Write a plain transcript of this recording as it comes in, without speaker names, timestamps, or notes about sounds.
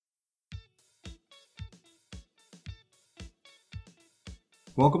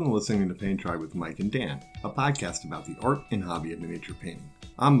Welcome to listening to Paint Tribe with Mike and Dan, a podcast about the art and hobby of miniature painting.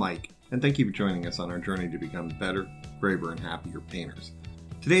 I'm Mike, and thank you for joining us on our journey to become better, braver, and happier painters.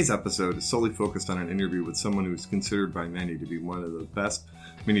 Today's episode is solely focused on an interview with someone who is considered by many to be one of the best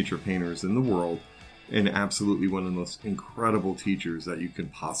miniature painters in the world, and absolutely one of the most incredible teachers that you can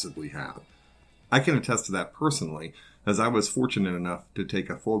possibly have. I can attest to that personally, as I was fortunate enough to take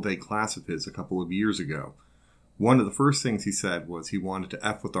a full-day class of his a couple of years ago. One of the first things he said was he wanted to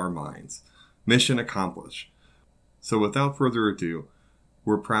F with our minds. Mission accomplished. So without further ado,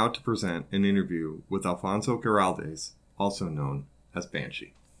 we're proud to present an interview with Alfonso Giraldes, also known as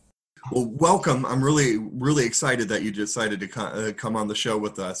Banshee. Well, welcome. I'm really excited that you decided to come on the show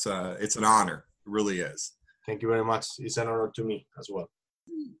with us. It's an honor. It really is. Thank you very much. It's an honor to me as well.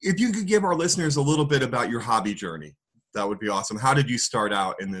 If you could give our listeners a little bit about your hobby journey, that would be awesome. How did you start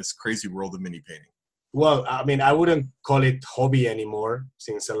out in this crazy world of mini painting? Well, I mean, I wouldn't call it hobby anymore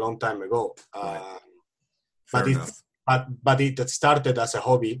since a long time ago. Right. But it started as a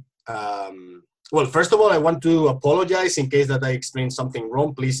hobby. Well, first of all, I want to apologize in case that I explained something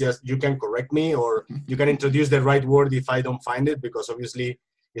wrong. Please, you can correct me or you can introduce the right word if I don't find it, because obviously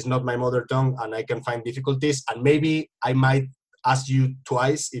it's not my mother tongue and I can find difficulties. And maybe I might ask you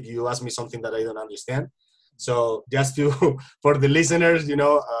twice if you ask me something that I don't understand. So just for the listeners,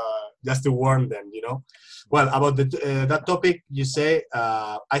 just to warn them, Well, about that topic, you say,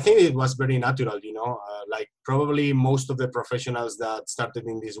 I think it was very natural, like probably most of the professionals that started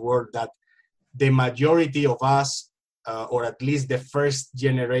in this world, that the majority of us, or at least the first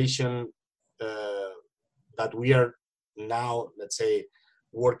generation that we are now, let's say,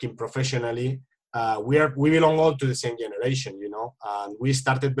 working professionally, we belong all to the same generation, and we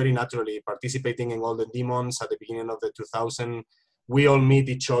started very naturally participating in Golden Demons at the beginning of the 2000s. We all meet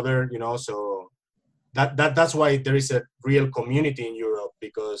each other, so that's why there is a real community in Europe,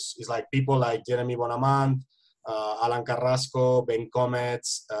 because it's like people like Jeremy Bonamant, Alan Carrasco, Ben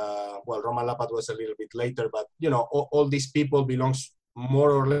Comets, Roman Lapat was a little bit later, but all these people belongs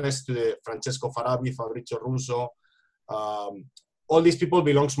more or less to the Francesco Farabi, Fabrizio Russo. All these people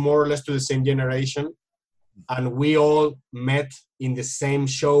belongs more or less to the same generation, and we all met in the same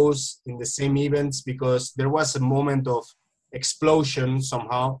shows, in the same events, because there was a moment of explosion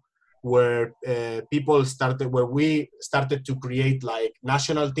somehow where we started to create like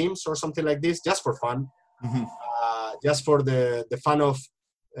national teams or something like this, just for fun, just for the fun of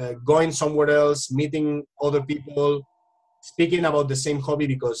going somewhere else, meeting other people, speaking about the same hobby,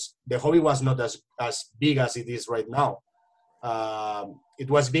 because the hobby was not as big as it is right now. It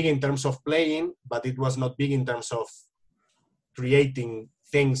was big in terms of playing, but it was not big in terms of creating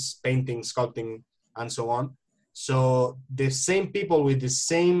things, painting, sculpting, and so on. So the same people with the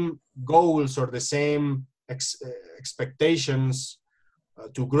same goals or the same expectations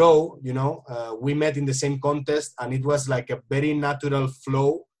to grow, we met in the same contest, and it was like a very natural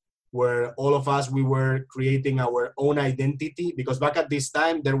flow where all of us, we were creating our own identity, because back at this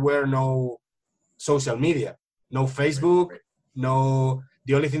time, there were no social media, no Facebook,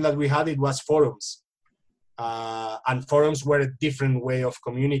 the only thing that we had, it was forums. And forums were a different way of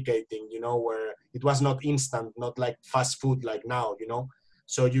communicating, where it was not instant, not like fast food like now,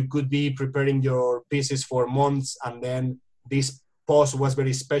 So you could be preparing your pieces for months, and then this post was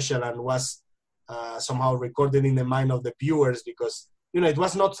very special and was somehow recorded in the mind of the viewers, because, it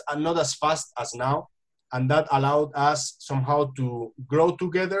was not as fast as now. And that allowed us somehow to grow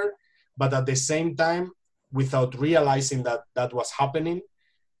together, but at the same time, without realizing that was happening,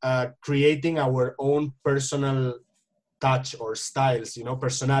 creating our own personal touch or styles,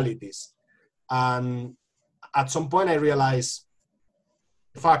 personalities. And at some point I realized,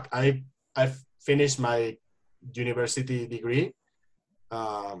 I've finished my university degree.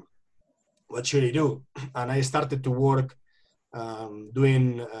 What should I do? And I started to work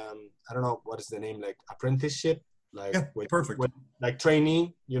doing, I don't know, what is the name, like apprenticeship? Like, yeah, perfect. Like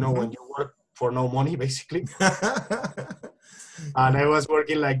trainee, when you work for no money, basically. And I was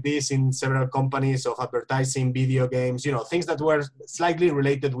working like this in several companies of advertising, video games, things that were slightly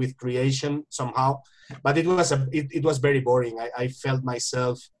related with creation somehow. But it was very boring. I felt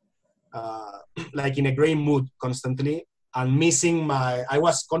myself like in a gray mood constantly, and missing I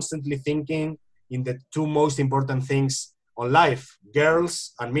was constantly thinking in the two most important things on life,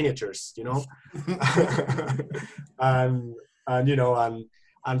 girls and miniatures,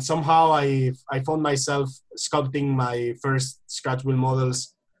 and somehow I found myself sculpting my first scratch wheel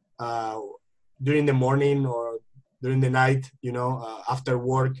models during the morning or during the night, after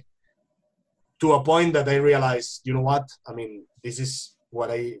work, to a point that I realized, this is what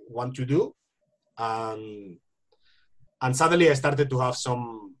I want to do. And suddenly I started to have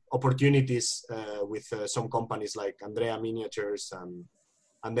some opportunities with some companies like Andrea Miniatures,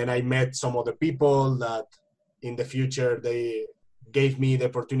 and then I met some other people that in the future they gave me the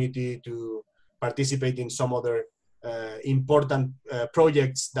opportunity to participate in some other important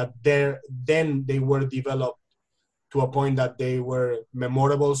projects that then they were developed to a point that they were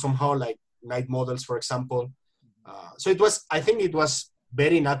memorable somehow, like Night Models, for example. So I think it was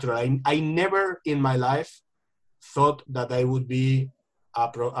very natural. I never in my life thought that I would be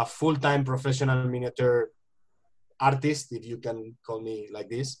a full-time professional miniature artist, if you can call me like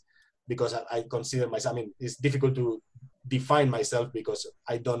this, because I consider myself, I mean, it's difficult to define myself because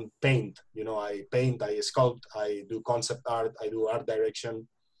I don't paint, I paint, I sculpt, I do concept art, I do art direction,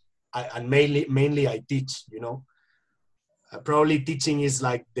 and mainly I teach, probably teaching is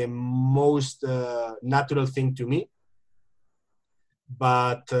like the most natural thing to me.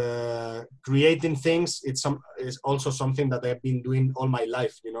 But creating things, is also something that I've been doing all my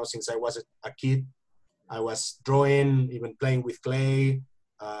life, since I was a kid. I was drawing, even playing with clay,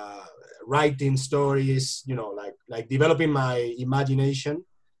 writing stories, like developing my imagination.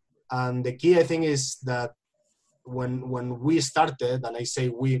 And the key, I think, is that when we started, and I say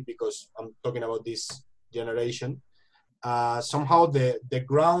we because I'm talking about this generation, somehow the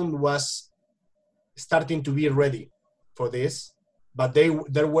ground was starting to be ready for this, but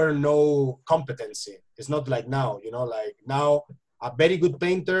there were no competency. It's not like now, like now a very good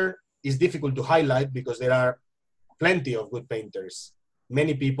painter is difficult to highlight because there are plenty of good painters.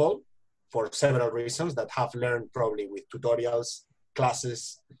 Many people, for several reasons, that have learned probably with tutorials,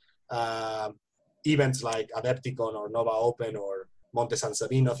 classes, events like Adepticon or Nova Open or Monte San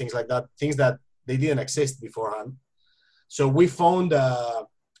Sabino, things like that, things that they didn't exist beforehand. So we found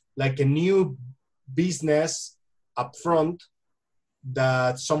like a new business up front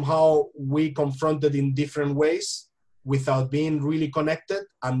that somehow we confronted in different ways without being really connected,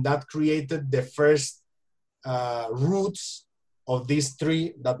 and that created the first roots of this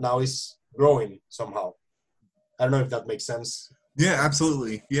tree that now is growing somehow. I don't know if that makes sense. Yeah,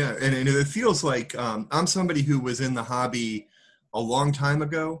 absolutely. Yeah, and it feels like I'm somebody who was in the hobby a long time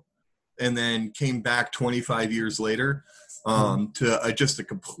ago and then came back 25 years later to just a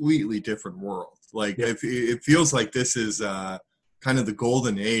completely different world. Like it feels like this is kind of the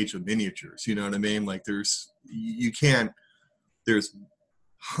golden age of miniatures, you know what I mean? Like there's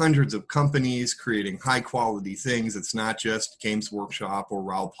hundreds of companies creating high quality things. It's not just Games Workshop or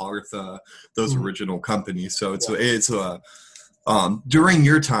Raoul Partha, those original companies. So it's during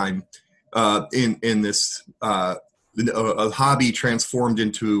your time in this a hobby transformed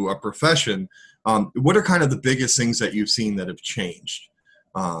into a profession, what are kind of the biggest things that you've seen that have changed?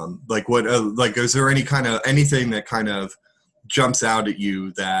 Is there anything that kind of jumps out at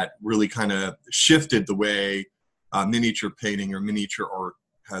you that really kind of shifted the way miniature painting or miniature art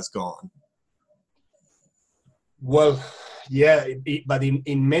has gone? Well, yeah, but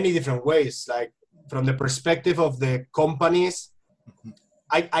in many different ways. Like from the perspective of the companies,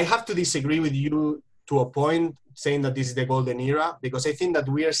 I have to disagree with you to a point, saying that this is the golden era, because I think that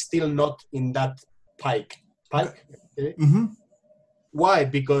we are still not in that pike. Mm-hmm. Why?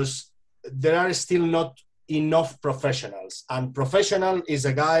 Because there are still not enough professionals, and professional is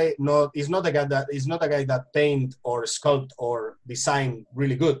a guy is not a guy that paint or sculpt or design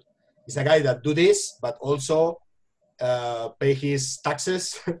really good. It's a guy that do this, but also pay his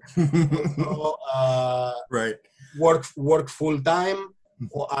taxes, also, right, work full time,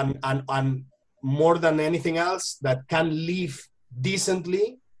 and more than anything else, that can live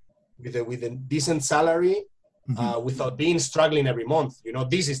decently with a decent salary. Without being struggling every month.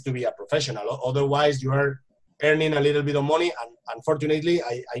 This is to be a professional. Otherwise, you are earning a little bit of money. And unfortunately,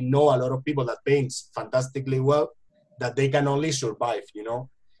 I know a lot of people that paints fantastically well, that they can only survive,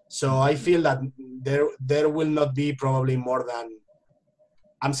 So I feel that there will not be probably more than,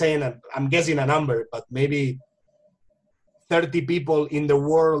 I'm guessing a number, but maybe 30 people in the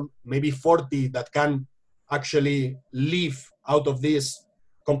world, maybe 40 that can actually live out of this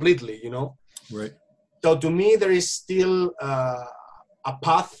completely, Right. So to me, there is still a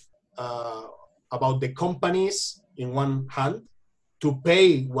path about the companies in one hand to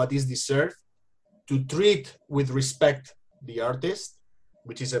pay what is deserved, to treat with respect the artist,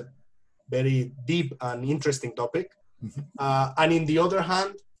 which is a very deep and interesting topic. And in the other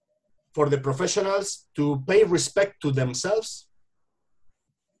hand, for the professionals to pay respect to themselves,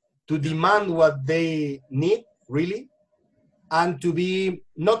 to demand what they need, really, and to be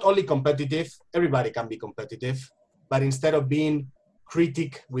not only competitive, everybody can be competitive, but instead of being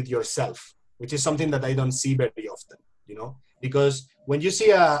critic with yourself, which is something that I don't see very often, because when you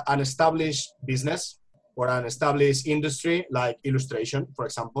see an established business or an established industry like illustration, for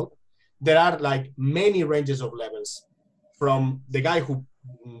example, there are like many ranges of levels, from the guy who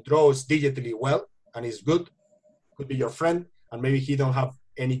draws digitally well and is good, could be your friend, and maybe he don't have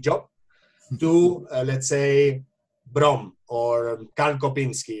any job, to let's say Brom or Karl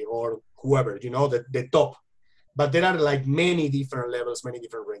Kopinski or whoever, the top. But there are like many different levels, many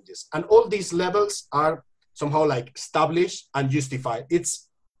different ranges. And all these levels are somehow like established and justified.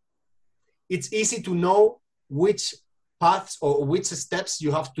 It's easy to know which paths or which steps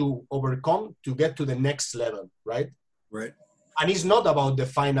you have to overcome to get to the next level, right? Right. And it's not about the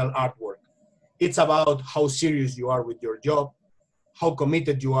final artwork. It's about how serious you are with your job, how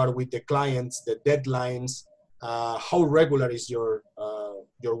committed you are with the clients, the deadlines, how regular is your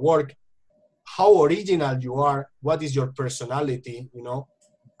work, how original you are, what is your personality,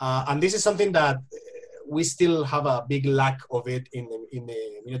 and this is something that we still have a big lack of it in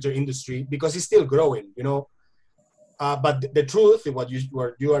the miniature industry, because it's still growing, but the truth, what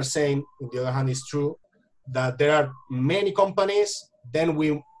you are saying, on the other hand, is true, that there are many companies. Then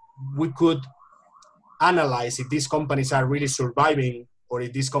we could analyze if these companies are really surviving or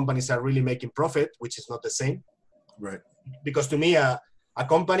if these companies are really making profit, which is not the same. Right. Because to me, a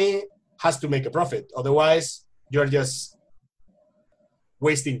company has to make a profit. Otherwise, you're just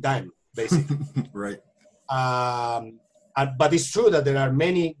wasting time, basically. Right. But it's true that there are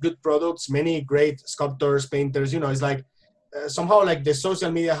many good products, many great sculptors, painters. It's like somehow like the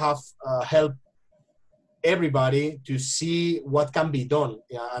social media have helped everybody to see what can be done.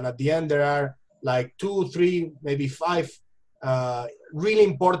 Yeah, and at the end, there are like 2, 3, maybe 5 really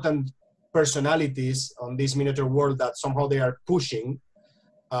important personalities on this miniature world that somehow they are pushing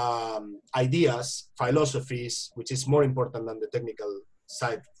ideas, philosophies, which is more important than the technical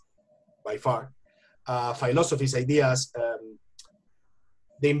side by far. Philosophies, ideas,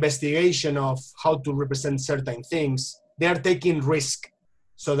 the investigation of how to represent certain things. They are taking risk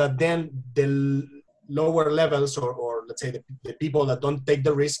so that then the lower levels or let's say the people that don't take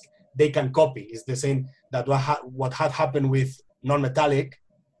the risk, they can copy. It's the same that what had happened with non-metallic,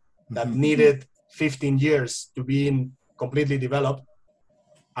 that needed 15 years to be completely developed.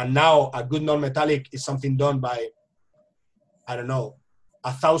 And now a good non-metallic is something done by, I don't know,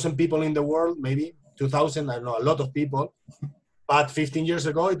 1,000 people in the world, maybe 2,000, I don't know, a lot of people. But 15 years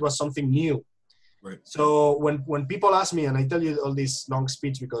ago, it was something new. Right. So when people ask me, and I tell you all this long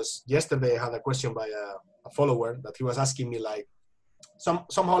speech because yesterday I had a question by a follower that he was asking me like,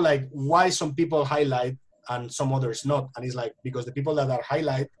 somehow like why some people highlight and some others not. And it's like, because the people that are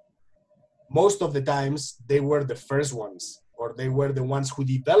highlight, most of the times they were the first ones, or they were the ones who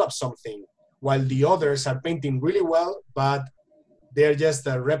developed something, while the others are painting really well, but they're just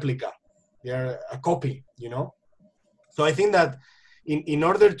a replica. They're a copy, So I think that in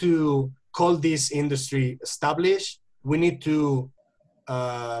order to call this industry established, we need to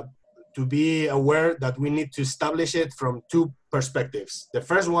be aware that we need to establish it from 2 perspectives. The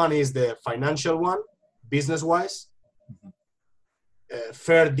first one is the financial one, business-wise,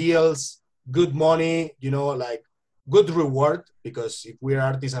 fair deals, good money, like good reward, because if we're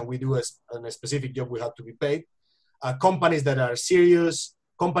artists and we do a specific job, we have to be paid. Companies that are serious,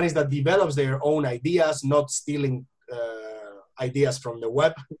 companies that develops their own ideas, not stealing ideas from the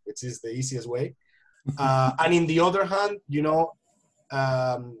web, which is the easiest way. And in the other hand,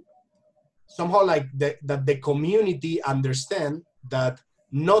 somehow like that the community understand that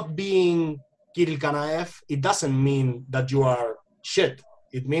not being Kirill Kanaev, it doesn't mean that you are shit.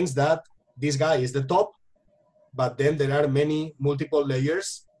 It means that this guy is the top, but then there are multiple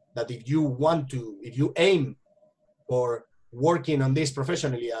layers that if you aim for working on this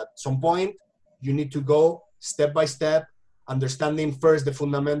professionally at some point, you need to go step by step, understanding first the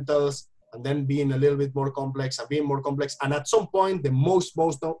fundamentals, and then being a little bit more complex and being more complex. And at some point, the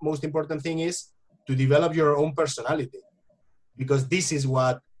most important thing is to develop your own personality, because this is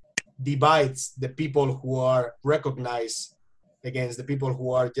what divides the people who are recognized against the people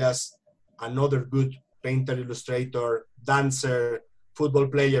who are just another good painter, illustrator, dancer, football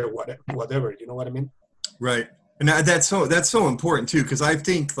player, whatever. You know what I mean? Right. And that's so important too, because I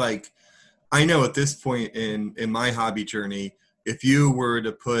think like, I know at this point in my hobby journey, if you were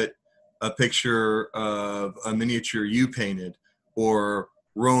to put a picture of a miniature you painted, or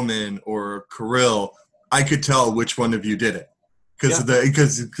Roman or Kirill, I could tell which one of you did it because of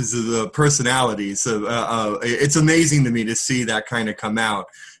the personalities. So it's amazing to me to see that kind of come out,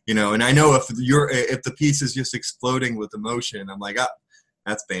 And I know if the piece is just exploding with emotion, I'm like,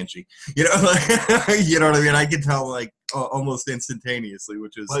 that's Banshee. You know what I mean? I can tell like almost instantaneously,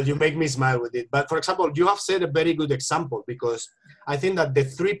 which is... Well, you make me smile with it. But for example, you have said a very good example, because I think that the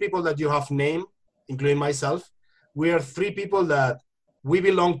 3 people that you have named including myself, we are three people that we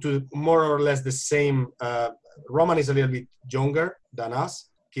belong to more or less the same. Roman is a little bit younger than us.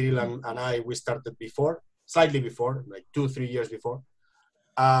 Kirill and I, we started before, slightly before, like 2-3 years before.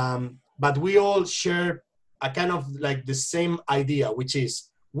 But we all share a kind of like the same idea, which is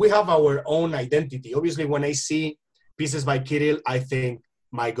we have our own identity. Obviously, when I see pieces by Kirill, I think,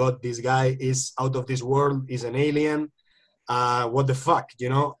 my God, this guy is out of this world, is an alien. What the fuck, you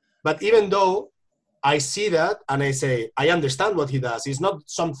know? But even though I see that and I say, I understand what he does, it's not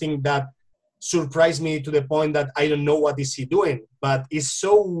something that surprised me to the point that I don't know what is he doing, but it's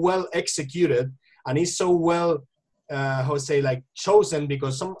so well executed and it's so well, like chosen,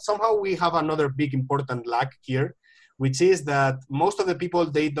 because somehow we have another big important lack here, which is that most of the people,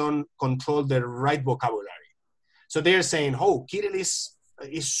 they don't control the right vocabulary. So they're saying, oh, Kirill is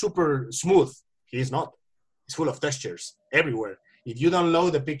super smooth. He is not. He's full of textures everywhere. If you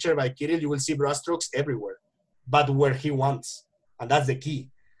download the picture by Kirill, you will see brushstrokes everywhere, but where he wants. And that's the key.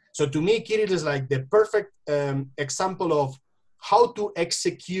 So to me, Kirill is like the perfect example of how to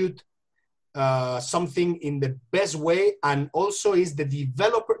execute something in the best way, and also is the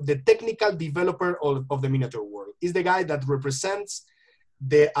developer, the technical developer of the miniature world. Is the guy that represents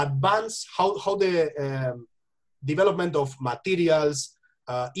the advance, how the development of materials,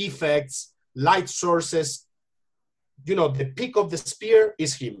 effects, light sources, you know, the peak of the spear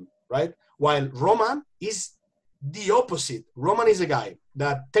is him, right? While Roman is the opposite. Roman is a guy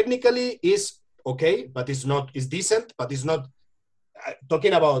that technically is okay, but is decent, but is not. I'm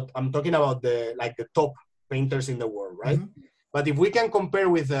talking about the top painters in the world, right? Mm-hmm. But if we can compare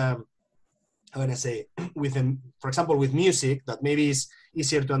with, for example, with music, that maybe is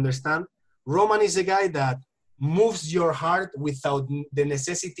easier to understand. Roman is a guy that moves your heart without the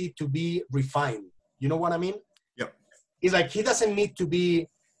necessity to be refined. You know what I mean? Yep. It's like he doesn't need to be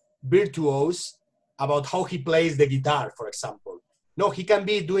virtuose about how he plays the guitar, for example. No, he can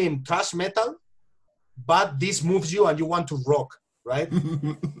be doing thrash metal, but this moves you and you want to rock, right?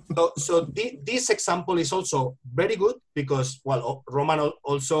 so this example is also very good because, well, Roman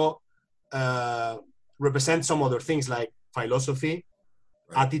also represents some other things like philosophy,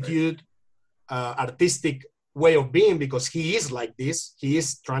 attitude, artistic way of being, because he is like this. He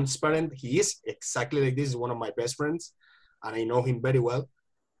is transparent. He is exactly like this. He's one of my best friends, and I know him very well.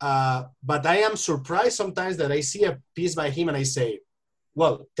 But I am surprised sometimes that I see a piece by him and I say,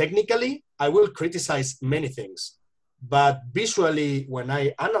 well, technically, I will criticize many things. But visually, when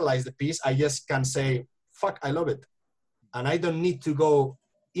I analyze the piece, I just can say, fuck, I love it. And I don't need to go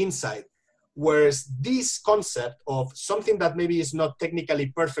inside. Whereas this concept of something that maybe is not technically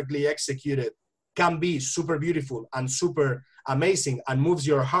perfectly executed can be super beautiful and super amazing and moves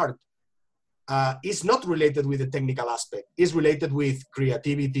your heart, is not related with the technical aspect. It's related with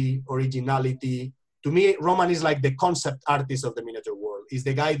creativity, originality. To me, Roman is like the concept artist of the miniature world. He's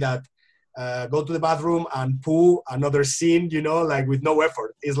the guy that go to the bathroom and pull another scene, you know, like with no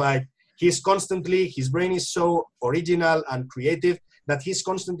effort. It's like his brain is so original and creative that he's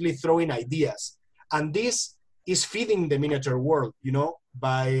constantly throwing ideas. And this is feeding the miniature world, you know,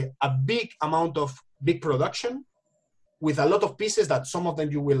 by a big amount of big production with a lot of pieces that some of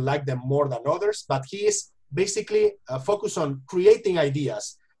them you will like them more than others, but he is basically focused on creating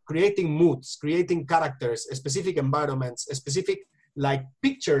ideas, creating moods, creating characters, specific environments, specific like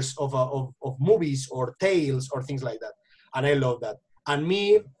pictures of movies or tales or things like that. And I love that. And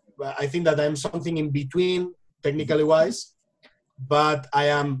me, I think that I'm something in between, technically wise, but I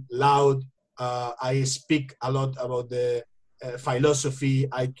am loud. I speak a lot about the philosophy.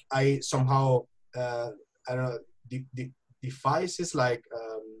 I somehow, I don't know, defies is like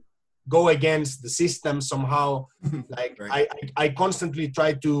go against the system somehow. Like right. I constantly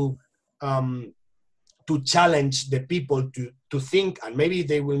try to challenge the people to think, and maybe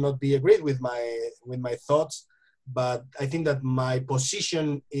they will not be agreed with my thoughts, but I think that my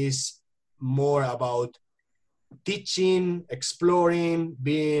position is more about teaching, exploring,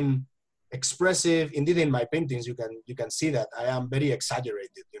 being expressive. Indeed, in my paintings, you can see that I am very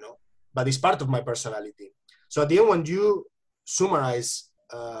exaggerated, you know, but it's part of my personality. So at the end, when you summarize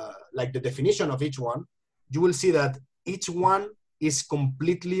like the definition of each one, you will see that each one is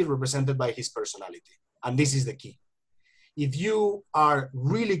completely represented by his personality. And this is the key. If you are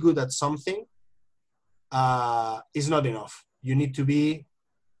really good at something, it's not enough. You need to be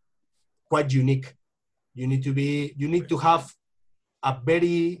quite unique. You need to have a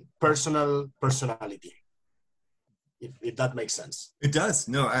very personal personality. If that makes sense. It does.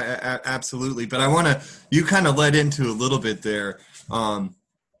 No, I absolutely. But you kind of led into a little bit there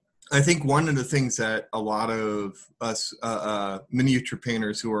I think one of the things that a lot of us miniature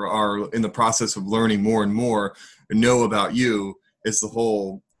painters who are in the process of learning more and more know about you is the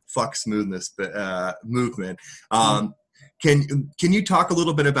whole fuck smoothness movement. Can you talk a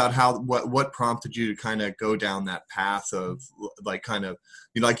little bit about what prompted you to kind of go down that path of like kind of,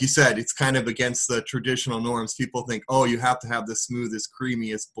 you know, like you said, it's kind of against the traditional norms. People think, oh, you have to have the smoothest,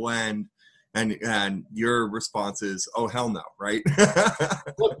 creamiest blend. And your response is, oh, hell no, right?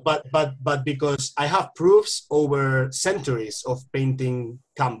 but because I have proofs over centuries of painting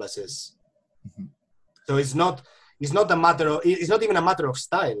canvases. Mm-hmm. So it's not even a matter of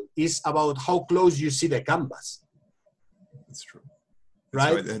style. It's about how close you see the canvas. That's true.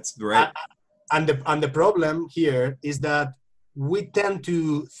 That's right. And the problem here is that we tend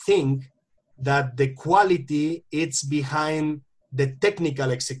to think that the quality is behind the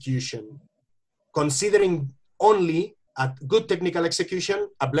technical execution, considering only a good technical execution,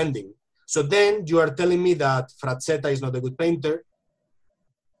 a blending. So then you are telling me that Frazzetta is not a good painter,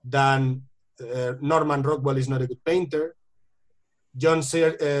 then Norman Rockwell is not a good painter, John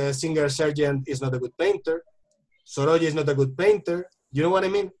Singer Sargent is not a good painter, Sorolla is not a good painter. You know what I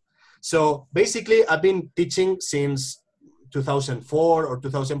mean? So basically, I've been teaching since 2004 or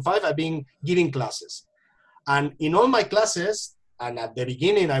 2005. I've been giving classes. And in all my classes, and at the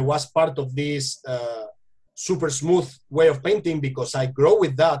beginning, I was part of this super smooth way of painting because I grow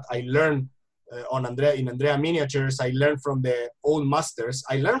with that. I learned in Andrea Miniatures. I learned from the old masters.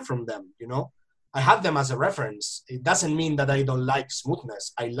 I learned from them, you know. I have them as a reference. It doesn't mean that I don't like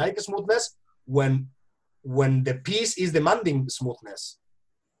smoothness. I like smoothness when the piece is demanding smoothness.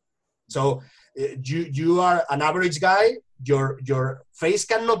 So you are an average guy. Your face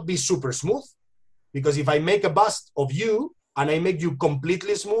cannot be super smooth, because if I make a bust of you and I make you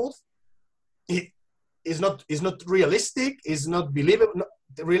completely smooth, it is not realistic. It's not believable. No,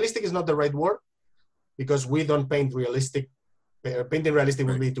 realistic is not the right word, because we don't paint realistic. Painting realistic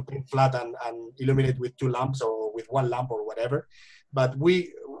would be to paint flat and illuminate with 2 lamps or with 1 lamp or whatever. But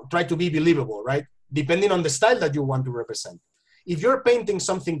we try to be believable, right? Depending on the style that you want to represent. If you're painting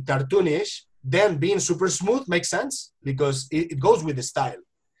something cartoonish, then being super smooth makes sense because it goes with the style.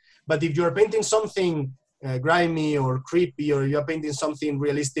 But if you're painting something grimy or creepy, or you're painting something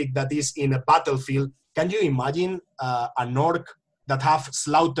realistic that is in a battlefield, can you imagine an orc that have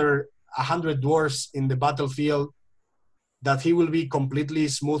slaughtered 100 dwarves in the battlefield, that he will be completely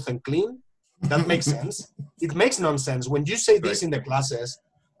smooth and clean? That makes sense. It makes nonsense. When you say this in the classes,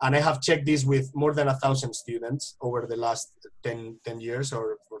 and I have checked this with more than 1,000 students over the last 10 years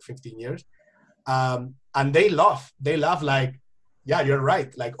or 15 years, and they laugh like, yeah, you're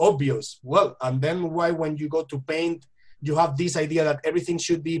right, like obvious. Well, and then why when you go to paint, you have this idea that everything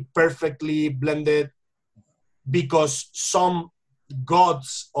should be perfectly blended because some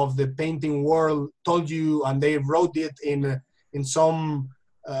gods of the painting world told you, and they wrote it in some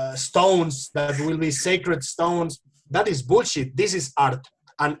stones that will be sacred stones. That is bullshit. This is art,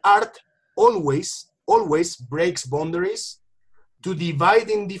 and art always breaks boundaries to divide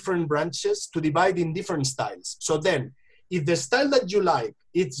in different branches, to divide in different styles. So then, if the style that you like,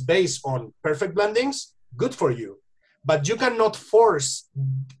 it's based on perfect blendings, good for you. But you cannot force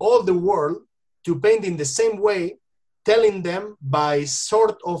all the world to paint in the same way, telling them by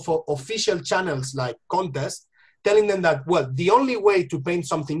sort of official channels like contests, telling them that, well, the only way to paint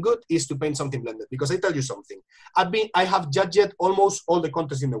something good is to paint something blended. Because I tell you something, I have judged almost all the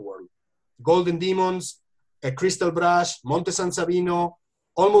contests in the world. Golden Demons, Crystal Brush, Monte San Sabino,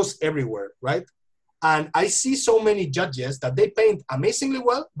 almost everywhere, right? And I see so many judges that they paint amazingly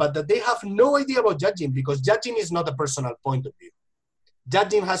well, but that they have no idea about judging, because judging is not a personal point of view.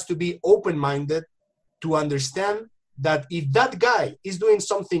 Judging has to be open-minded to understand that if that guy is doing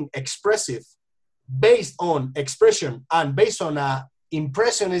something expressive based on expression and based on a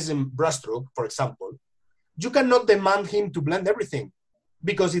impressionism brushstroke, for example, you cannot demand him to blend everything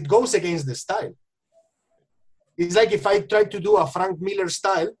because it goes against the style. It's like if I try to do a Frank Miller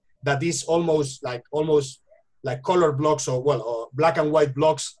style that is almost like color blocks or black and white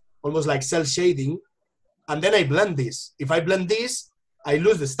blocks, almost like cell shading, and then I blend this. If I blend this, I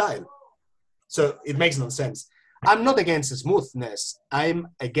lose the style. So it makes no sense. I'm not against smoothness. I'm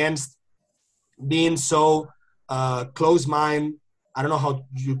against being so close-minded. I don't know how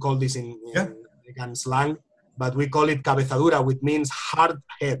you call this in slang, but we call it cabezadura, which means hard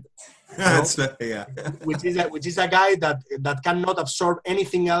head. Which is a guy that cannot absorb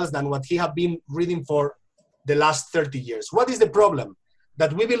anything else than what he have been reading for the last 30 years. What is the problem?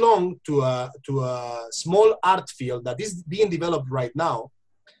 That we belong to a small art field that is being developed right now,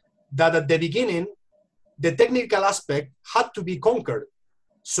 that at the beginning, the technical aspect had to be conquered.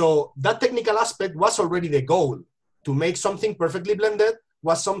 So that technical aspect was already the goal. To make something perfectly blended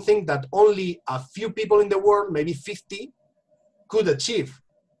was something that only a few people in the world, maybe 50, could achieve.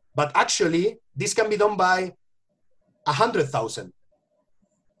 But actually, this can be done by 100,000.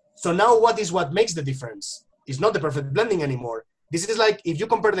 So now what makes the difference? It's not the perfect blending anymore. This is like if you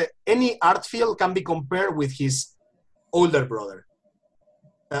compare any art field can be compared with his older brother.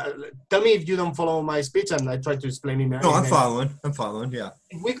 Tell me if you don't follow my speech, and I try to explain it. No, I'm following, yeah.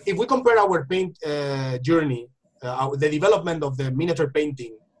 If we compare our paint journey, the development of the miniature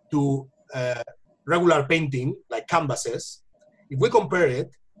painting to regular painting, like canvases, if we compare it,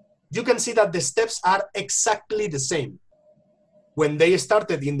 you can see that the steps are exactly the same. When they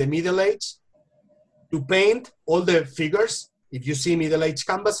started in the Middle Age to paint all the figures, if you see Middle Age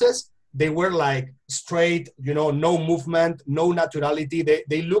canvases, they were like straight, no movement, no naturality.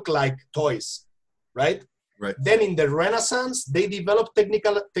 They look like toys, right? Right. Then in the Renaissance, they developed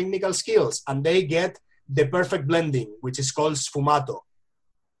technical skills, and they get the perfect blending, which is called sfumato.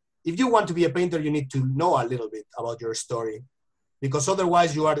 If you want to be a painter, you need to know a little bit about your story, because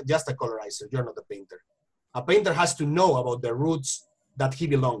otherwise you are just a colorizer. You're not a painter. A painter has to know about the roots that he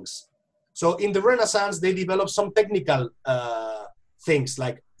belongs. So in the Renaissance, they developed some technical things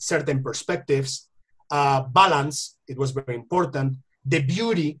like certain perspectives, balance. It was very important. The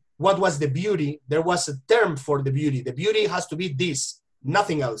beauty. What was the beauty? There was a term for the beauty. The beauty has to be this,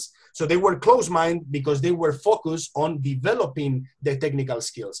 nothing else. So they were close-minded because they were focused on developing the technical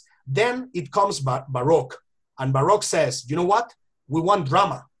skills. Then it comes Baroque. And Baroque says, you know what? We want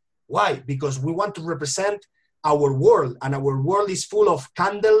drama. Why? Because we want to represent our world, and our world is full of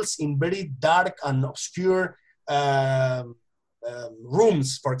candles in very dark and obscure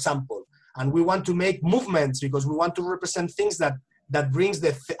rooms, for example. And we want to make movements because we want to represent things that brings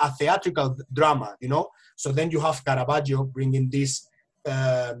a theatrical drama, So then you have Caravaggio bringing this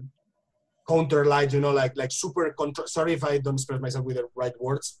counter light, like super control. Sorry if I don't express myself with the right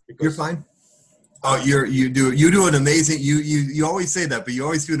words. Because you're fine. Oh, you do an amazing. You always say that, but you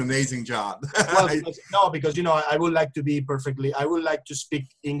always do an amazing job. Well, because I would like to be perfectly. I would like to speak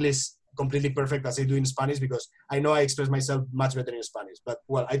English completely perfect as I do in Spanish, because I know I express myself much better in Spanish. But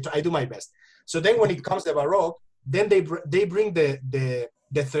well, I do my best. So then when it comes to Baroque, then they bring the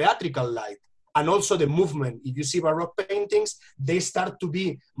theatrical light and also the movement. If you see Baroque paintings, they start to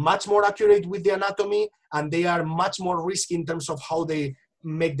be much more accurate with the anatomy, and they are much more risky in terms of how they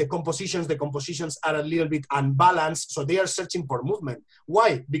make the compositions. The compositions are a little bit unbalanced, so they are searching for movement.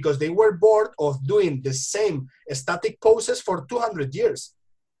 Why? Because they were bored of doing the same static poses for 200 years.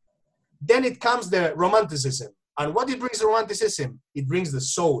 Then it comes the Romanticism. And what it brings Romanticism? It brings the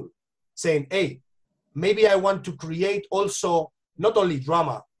soul, saying, hey, maybe I want to create also not only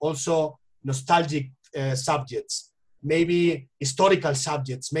drama, also nostalgic subjects, maybe historical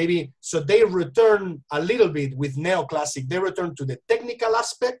subjects, maybe. So they return a little bit with neoclassic. They return to the technical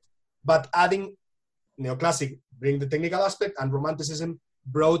aspect, but adding neoclassic, bring the technical aspect, and Romanticism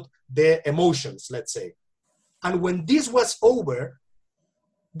brought the emotions, let's say. And when this was over,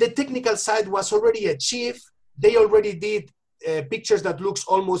 the technical side was already achieved. They already did pictures that looks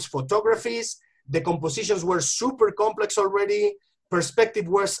almost photographies. The compositions were super complex already. Perspective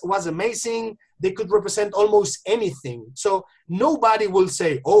was amazing. They could represent almost anything. So nobody will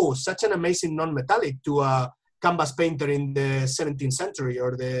say, oh, such an amazing non-metallic to a canvas painter in the 17th century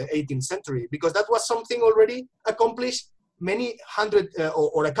or the 18th century, because that was something already accomplished many hundred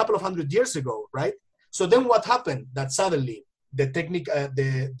or a couple of hundred years ago, right? So then what happened? That suddenly the technique,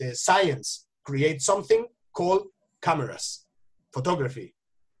 the science creates something called cameras, photography.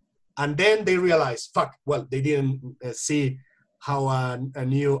 And then they realized, well, they didn't see how a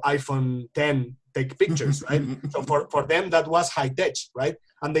new iPhone 10 take pictures, right? So for them, that was high tech, right?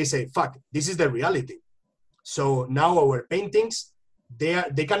 And they say, this is the reality. So now our paintings,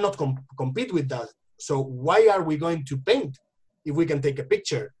 they cannot compete with that. So why are we going to paint if we can take a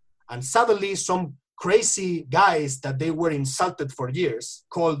picture? And suddenly some crazy guys that they were insulted for years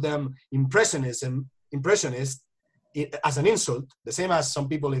called them impressionists as an insult, the same as some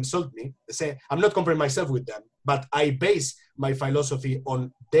people insult me. They say, I'm not comparing myself with them, but I base my philosophy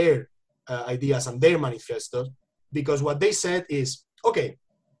on their ideas and their manifestos, because what they said is, okay,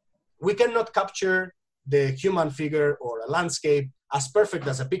 we cannot capture the human figure or a landscape as perfect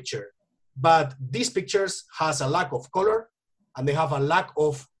as a picture, but these pictures has a lack of color and they have a lack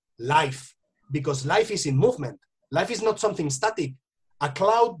of life, because life is in movement. Life is not something static. A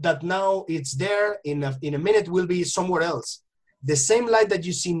cloud that now it's there in a minute will be somewhere else. The same light that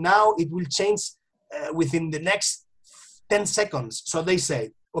you see now, it will change within the next 10 seconds. So they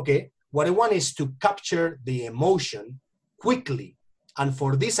say, okay, what I want is to capture the emotion quickly. And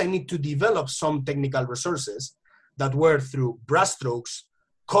for this, I need to develop some technical resources that were through brushstrokes,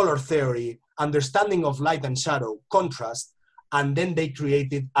 color theory, understanding of light and shadow, contrast, and then they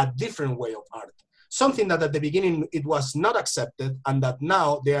created a different way of art. Something that at the beginning it was not accepted, and that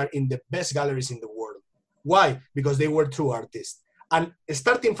now they are in the best galleries in the world. Why? Because they were true artists. And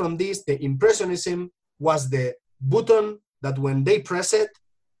starting from this, the Impressionism was the button that when they press it,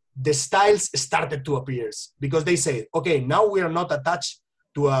 the styles started to appear, because they say, okay, now we are not attached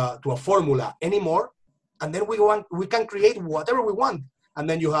to a formula anymore, and then we can create whatever we want. And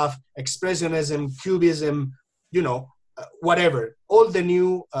then you have Expressionism, Cubism, whatever, all the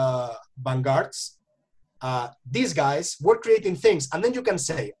new vanguards. These guys were creating things, and then you can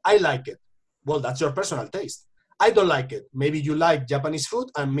say, I like it. Well, that's your personal taste. I don't like it. Maybe you like Japanese food,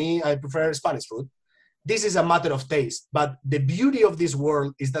 and me, I prefer Spanish food. This is a matter of taste. But the beauty of this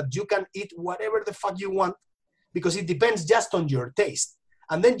world is that you can eat whatever the fuck you want, because it depends just on your taste.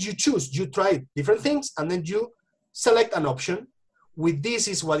 And then you choose, you try different things, and then you select an option. With this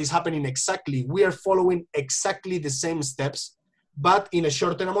is what is happening exactly. We are following exactly the same steps, but in a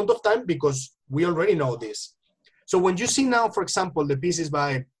shorter amount of time, because we already know this. So when you see now, for example, the pieces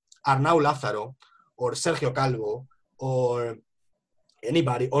by Arnau Lázaro or Sergio Calvo or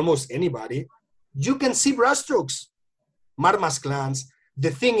anybody, almost anybody, you can see brushstrokes, Marc Masclans.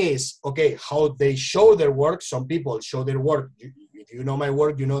 The thing is, okay, how they show their work. Some people show their work. If you know my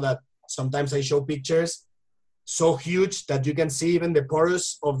work, you know that sometimes I show pictures so huge that you can see even the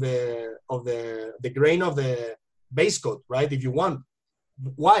porous of the grain of the base coat, right? If you want.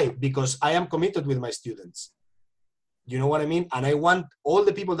 Why? Because I am committed with my students. You know what I mean? And I want all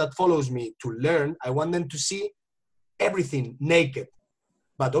the people that follows me to learn. I want them to see everything naked.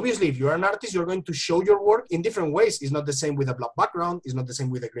 But obviously, if you're an artist, you're going to show your work in different ways. It's not the same with a black background. It's not the same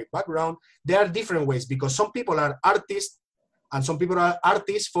with a gray background. There are different ways, because some people are artists and some people are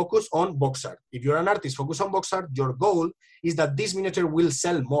artists focused on box art. If you're an artist focused on box art, your goal is that this miniature will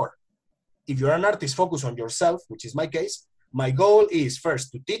sell more. If you're an artist focused on yourself, which is my case, my goal is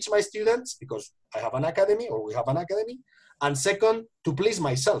first to teach my students, because I have an academy, or we have an academy, and second, to please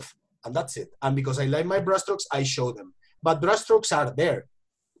myself, and that's it. And because I like my brushstrokes, I show them. But brushstrokes are there,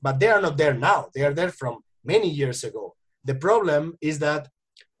 but they are not there now. They are there from many years ago. The problem is that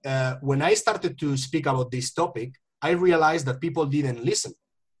when I started to speak about this topic, I realized that people didn't listen,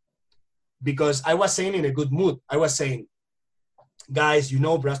 because I was saying in a good mood. I was saying, guys,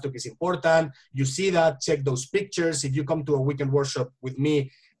 brushstroke is important. You see that, check those pictures. If you come to a weekend workshop with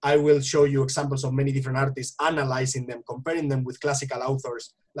me, I will show you examples of many different artists, analyzing them, comparing them with classical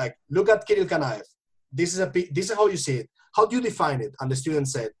authors. Like, look at Kirill Kanaev. This is how you see it. How do you define it? And the student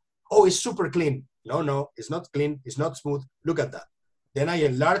said, oh, it's super clean. No, it's not clean. It's not smooth. Look at that. Then I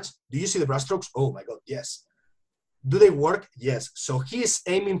enlarge. Do you see the brushstrokes? Oh my God, yes. Do they work? Yes. So he is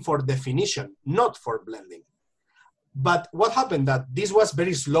aiming for definition, not for blending. But what happened that this was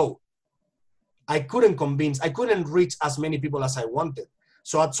very slow. I couldn't reach as many people as I wanted.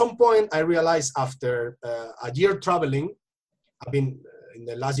 So at some point I realized, after a year traveling, in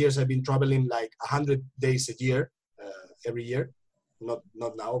the last years, I've been traveling like 100 days a year, every year. Not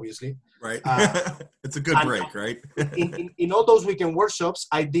now, obviously. Right. It's a good break, right? in all those weekend workshops,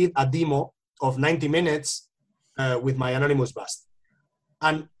 I did a demo of 90 minutes with my anonymous bust.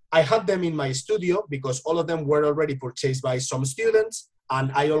 And I had them in my studio because all of them were already purchased by some students, and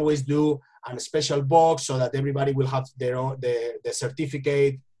I always do a special box so that everybody will have their own the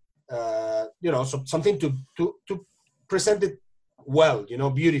certificate, so something to present it well,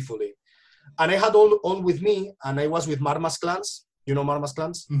 beautifully. And I had all with me, and I was with Marc Masclans. You know Marc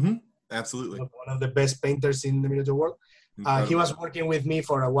Masclans? Mm-hmm. Absolutely. One of the best painters in the miniature world. He was working with me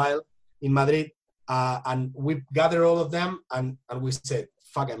for a while in Madrid, and we gathered all of them, and we said,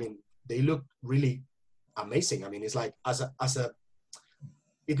 fuck, they look really amazing. It's like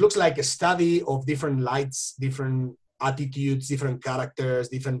it looks like a study of different lights, different attitudes, different characters,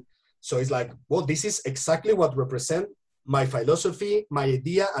 so it's like, well, this is exactly what represent my philosophy, my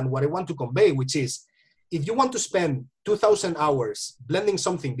idea, and what I want to convey, which is, if you want to spend 2,000 hours blending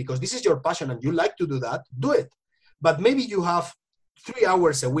something because this is your passion and you like to do that, do it. But maybe you have 3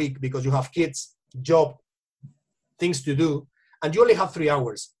 hours a week because you have kids, job, things to do, and you only have 3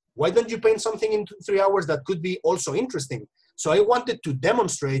 hours. Why don't you paint something in 3 hours that could be also interesting? So I wanted to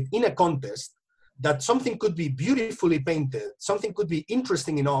demonstrate in a contest that something could be beautifully painted, something could be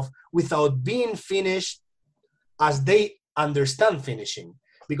interesting enough without being finished as they understand finishing.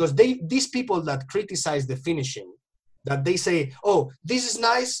 Because these people that criticize the finishing, that they say, oh, this is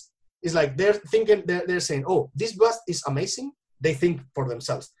nice, it's like they're saying, oh, this bust is amazing. They think for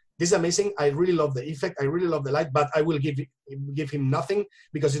themselves. this is amazing. I really love the effect. I really love the light, but I will give him nothing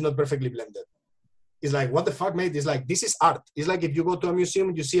because it's not perfectly blended. It's like, what the fuck, mate? It's like, this is art. It's like if you go to a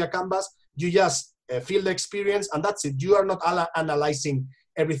museum, you see a canvas, you just feel the experience, and that's it. You are not analyzing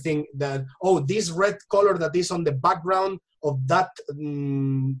everything that, oh, this red color that is on the background of that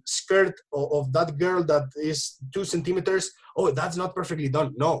skirt of that girl that is 2 centimeters. Oh, that's not perfectly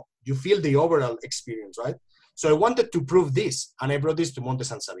done. No, you feel the overall experience, right? So I wanted to prove this, and I brought this to Monte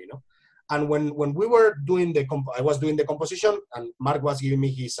San Sabino. And when we were doing I was doing the composition, and Mark was giving me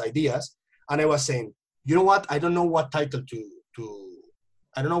his ideas, and I was saying, you know what? I don't know what title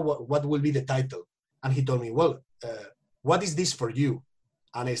I don't know what will be the title. And he told me, well, what is this for you?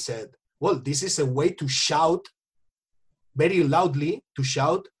 And I said, well, this is a way to shout very loudly,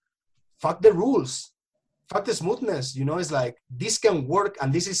 fuck the rules, fuck the smoothness. You know, it's like, this can work,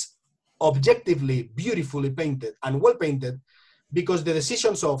 and this is objectively beautifully painted and well painted, because the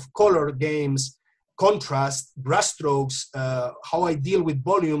decisions of color games, contrast, brushstrokes, how I deal with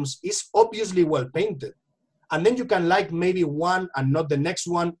volumes is obviously well painted. And then you can like maybe one and not the next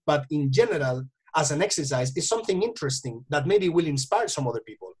one, but in general, as an exercise, is something interesting that maybe will inspire some other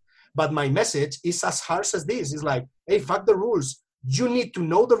people. But my message is as harsh as this. It's like, hey, fuck the rules. You need to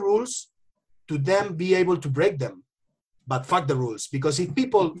know the rules to then be able to break them. But fuck the rules, because if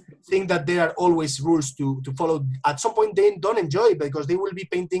people think that there are always rules to follow, at some point they don't enjoy it, because they will be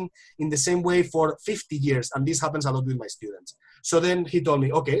painting in the same way for 50 years. And this happens a lot with my students. So then he told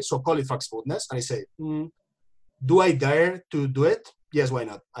me, okay, so call it fuck smoothness. And I say, do I dare to do it? Yes, why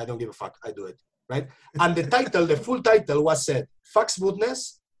not? I don't give a fuck. I do it, right? And the title, the full title was said, Fuck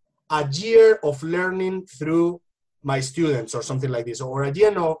Smoothness, a year of learning through my students, or something like this, or a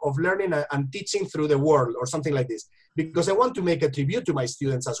year of learning and teaching through the world, or something like this. Because I want to make a tribute to my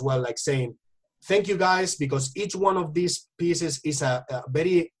students as well, like saying, thank you guys, because each one of these pieces is a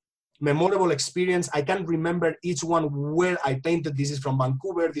very memorable experience. I can remember each one where I painted. This is from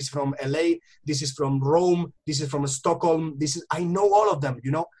Vancouver, this is from LA, this is from Rome, this is from Stockholm, I know all of them,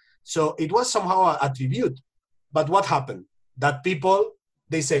 you know? So it was somehow a tribute. But what happened? That people,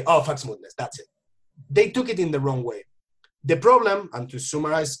 they say, oh, fuck smoothness, that's it. They took it in the wrong way. The problem, and to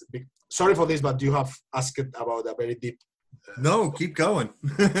summarize, sorry for this, but you have asked about a very deep. No, keep going.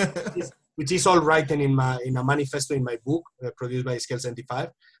 Which is all written in a manifesto in my book, produced by Scale 75,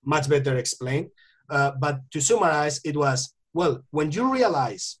 much better explained. But to summarize, it was, well, when you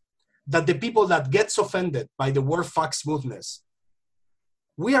realize that the people that gets offended by the word fuck smoothness,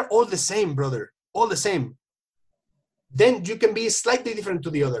 we are all the same, brother, all the same. Then you can be slightly different to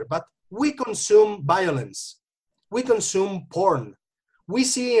the other, but we consume violence. We consume porn. We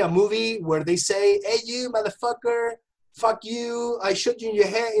see a movie where they say, hey, you motherfucker, fuck you, I shot you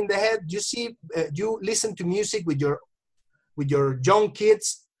in the head. You see, you listen to music with your young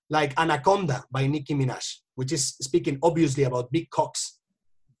kids, like Anaconda by Nicki Minaj, which is speaking obviously about big cocks.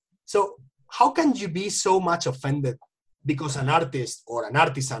 So how can you be so much offended because an artist or an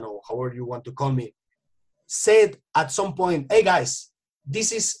artisan, or however you want to call me, said at some point, hey guys,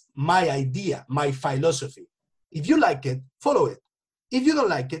 this is my idea, my philosophy. If you like it, follow it. If you don't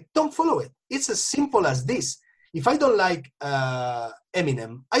like it, don't follow it. It's as simple as this. If I don't like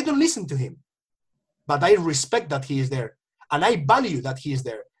Eminem, I don't listen to him. But I respect that he is there. And I value that he is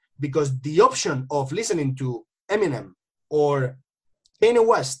there. Because the option of listening to Eminem or Kanye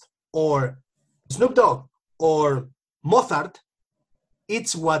West or Snoop Dogg or Mozart,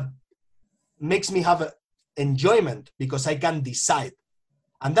 it's what makes me have enjoyment, because I can decide.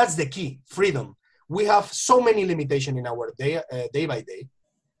 And that's the key, freedom. We have so many limitations in our day by day,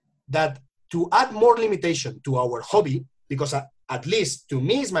 that to add more limitation to our hobby, because at least to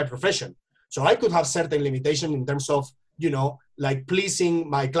me it's my profession. So I could have certain limitation in terms of, you know, like pleasing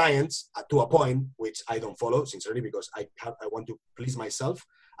my clients to a point, which I don't follow, sincerely, because I want to please myself.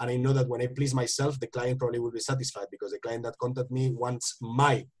 And I know that when I please myself, the client probably will be satisfied, because the client that contacts me wants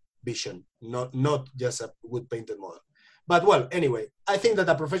my vision, not just a good painted model. But well, anyway, I think that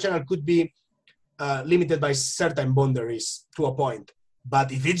a professional could be limited by certain boundaries to a point.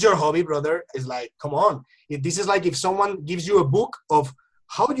 But if it's your hobby, brother, it's like, come on. This is like if someone gives you a book of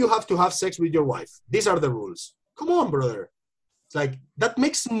how you have to have sex with your wife. These are the rules. Come on, brother. It's like, that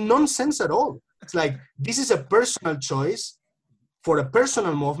makes no sense at all. It's like, this is a personal choice for a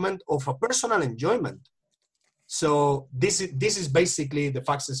personal movement of a personal enjoyment. So this is basically the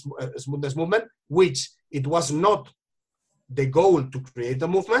Fuck Smoothness movement, which it was not the goal to create a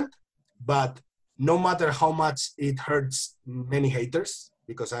movement, but no matter how much it hurts many haters,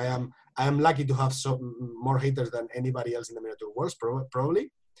 because I am lucky to have more haters than anybody else in the miniature world,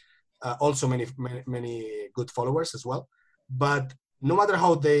 probably. Also many good followers as well. But no matter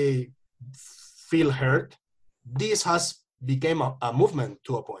how they feel hurt, this has become a movement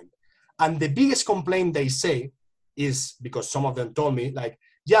to a point. And the biggest complaint they say is, because some of them told me, like,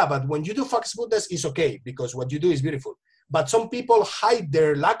 yeah, but when you do fuck smoothness, it's okay because what you do is beautiful. But some people hide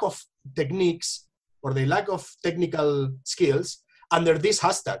their lack of techniques or their lack of technical skills under this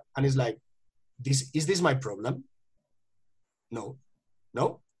hashtag. And it's like, is this my problem? No.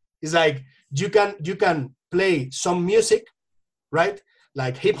 It's like, you can play some music, right?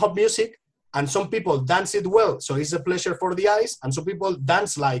 Like hip hop music, and some people dance it well. So it's a pleasure for the eyes. And some people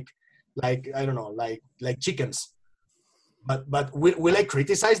dance like I don't know, like chickens. But will I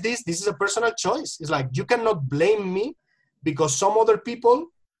criticize this? This is a personal choice. It's like, you cannot blame me because some other people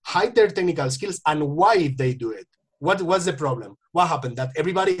hide their technical skills. And why if they do it? What's the problem? What happened? That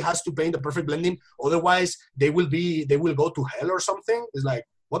everybody has to paint the perfect blending, otherwise they will go to hell or something? It's like,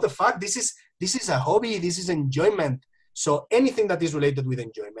 what the fuck? This is a hobby. This is enjoyment. So anything that is related with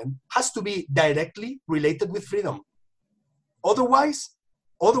enjoyment has to be directly related with freedom. Otherwise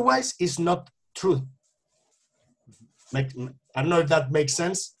it's not truth. I don't know if that makes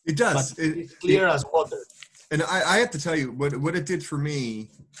sense. It does. It's clear as water. And I have to tell you what it did for me,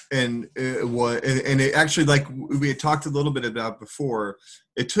 and it actually, like we had talked a little bit about before,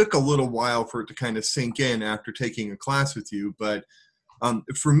 it took a little while for it to kind of sink in after taking a class with you. But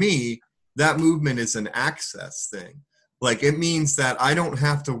for me, that movement is an access thing. Like, it means that I don't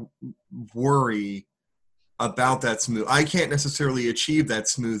have to worry about that smooth. I can't necessarily achieve that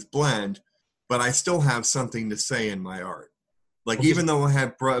smooth blend, but I still have something to say in my art. Like, even though I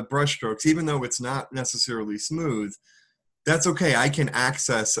have brush strokes, even though it's not necessarily smooth, that's okay. I can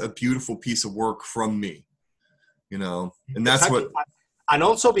access a beautiful piece of work from me, you know? And that's exactly. And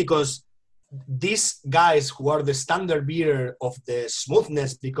also because these guys who are the standard bearer of the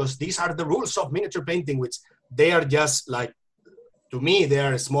smoothness, because these are the rules of miniature painting, which they are just like, to me, they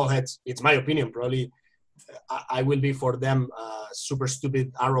are small heads. It's my opinion. Probably I will be for them a super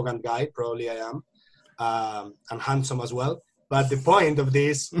stupid, arrogant guy. Probably I am. And handsome as well. But the point of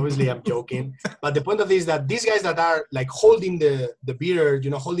this, obviously I'm joking, but the point of this is that these guys that are like holding the beard,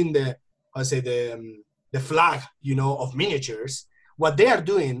 you know, holding the flag, you know, of miniatures, what they are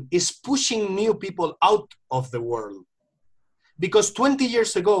doing is pushing new people out of the world. Because 20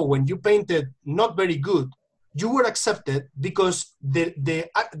 years ago, when you painted not very good, you were accepted because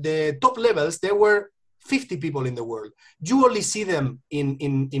the top levels, there were 50 people in the world. You only see them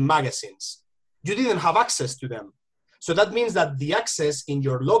in magazines. You didn't have access to them. So that means that the access in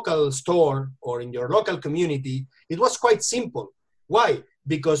your local store or in your local community, it was quite simple. Why?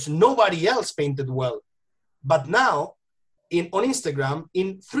 Because nobody else painted well. But now, on Instagram,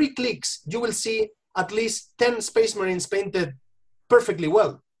 in 3 clicks, you will see at least 10 Space Marines painted perfectly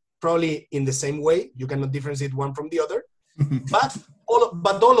well. Probably in the same way. You cannot differentiate one from the other.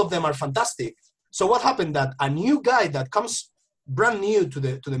 but all of them are fantastic. So what happened? That a new guy that comes brand new to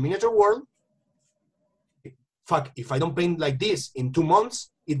the miniature world, fuck, if I don't paint like this in 2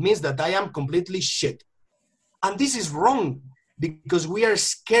 months, it means that I am completely shit. And this is wrong because we are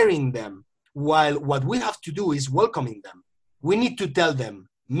scaring them while what we have to do is welcoming them. We need to tell them,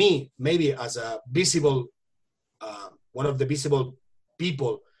 me, maybe as a visible, one of the visible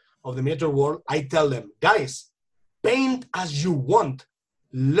people of the miniature world, I tell them, guys, paint as you want.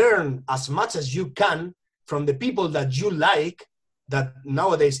 Learn as much as you can from the people that you like, that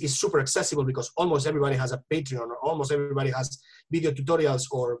nowadays is super accessible because almost everybody has a Patreon or almost everybody has video tutorials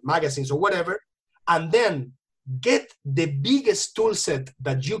or magazines or whatever, and then get the biggest tool set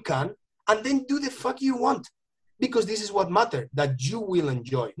that you can and then do the fuck you want, because this is what matters, that you will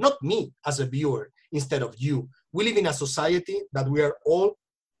enjoy, not me as a viewer instead of you. We live in a society that we are all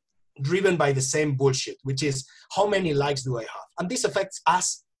driven by the same bullshit, which is how many likes do I have? And this affects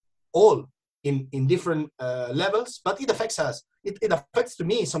us all in different levels, but it affects us. It affects to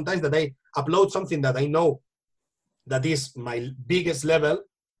me sometimes that I upload something that I know that is my biggest level,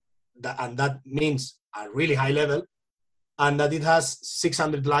 and that means a really high level, and that it has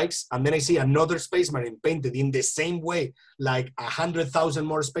 600 likes, and then I see another Space Marine painted in the same way, like 100,000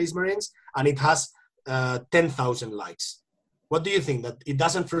 more Space Marines, and it has 10,000 likes. What do you think? That it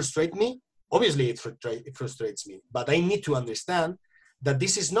doesn't frustrate me? Obviously it frustrates me, but I need to understand that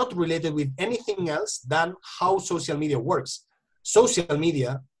this is not related with anything else than how social media works. Social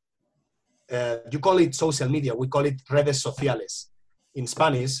media, you call it social media, we call it redes sociales. In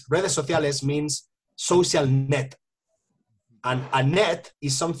Spanish, redes sociales means social net. And a net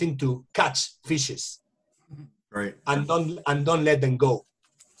is something to catch fishes. Right. And don't let them go.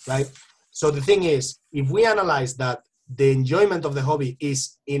 Right? So the thing is, if we analyze that the enjoyment of the hobby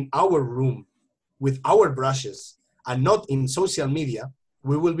is in our room with our brushes, and not in social media,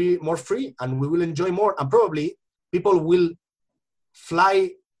 we will be more free and we will enjoy more. And probably people will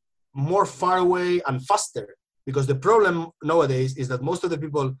fly more far away and faster, because the problem nowadays is that most of the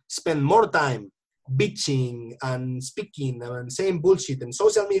people spend more time bitching and speaking and saying bullshit in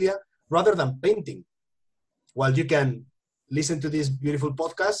social media rather than painting. While you can listen to this beautiful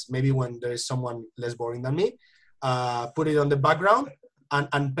podcast, maybe when there is someone less boring than me, put it on the background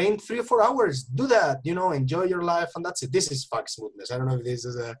and paint 3 or 4 hours. Do that, enjoy your life, and that's it. This is fuck smoothness. I don't know if this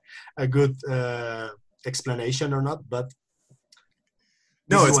is a good explanation or not, but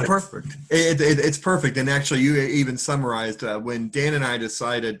no, it's perfect. It's perfect. And actually, you even summarized when Dan and I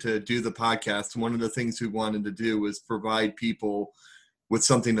decided to do the podcast, one of the things we wanted to do was provide people with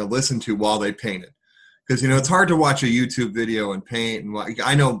something to listen to while they painted. Because, it's hard to watch a YouTube video and paint. And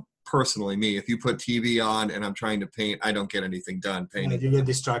I know personally, me, if you put TV on and I'm trying to paint, I don't get anything done painting. You get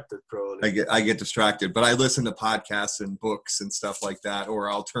distracted, probably. I get distracted, but I listen to podcasts and books and stuff like that, or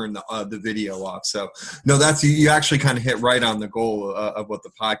I'll turn the video off. So no, that's, you actually kind of hit right on the goal of what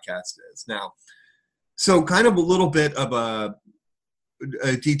the podcast is now. So kind of a little bit of a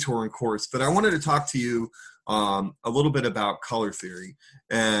detour in course, but I wanted to talk to you a little bit about color theory.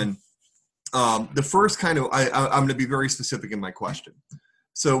 And the first kind of, I'm going to be very specific in my question.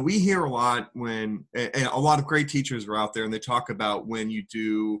 So we hear a lot when, and a lot of great teachers are out there, and they talk about when you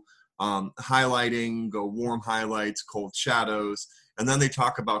do highlighting, go warm highlights, cold shadows, and then they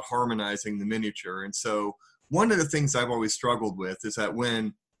talk about harmonizing the miniature. And so one of the things I've always struggled with is that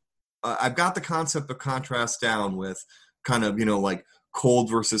when I've got the concept of contrast down with kind of, like cold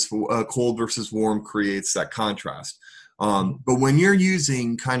versus warm creates that contrast. But when you're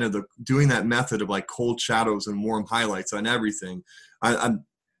using kind of doing that method of like cold shadows and warm highlights on everything, I'm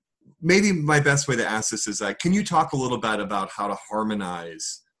maybe my best way to ask this is that, can you talk a little bit about how to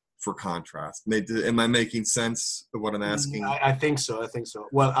harmonize for contrast? Am I making sense of what I'm asking? I think so.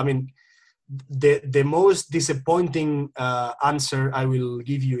 Well, I mean, the most disappointing answer I will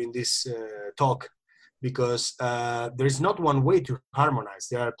give you in this talk, because there is not one way to harmonize.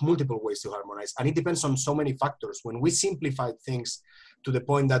 There are multiple ways to harmonize, and it depends on so many factors. When we simplify things to the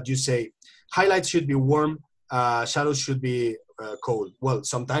point that you say highlights should be warm, shadows should be cold. Well,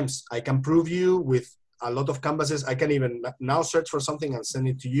 sometimes I can prove you with a lot of canvases. I can even now search for something and send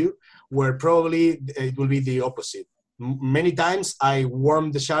it to you, where probably it will be the opposite. Many times I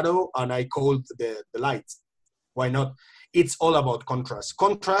warm the shadow and I cold the light. Why not? It's all about contrast.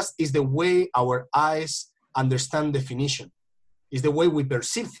 Contrast is the way our eyes understand definition. It's the way we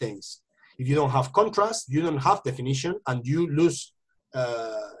perceive things. If you don't have contrast, you don't have definition, and you lose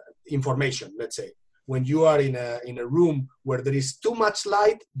information, let's say. When you are in a room where there is too much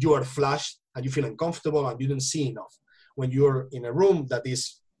light, you are flushed and you feel uncomfortable and you don't see enough. When you're in a room that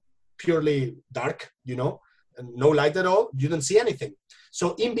is purely dark, and no light at all, you don't see anything.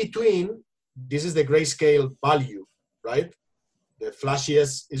 So in between, this is the grayscale value, right? The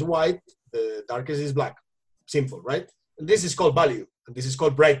flashiest is white, the darkest is black. Simple, right? And this is called value, and this is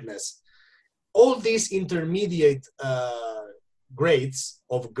called brightness. All these intermediate grades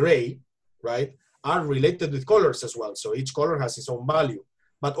of gray, right, are related with colors as well. So each color has its own value,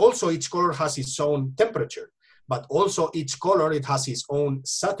 but also each color has its own temperature, but also each color, it has its own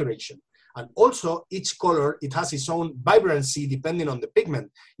saturation. And also each color, it has its own vibrancy depending on the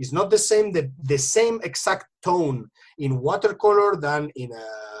pigment. It's not the same exact tone in watercolor than in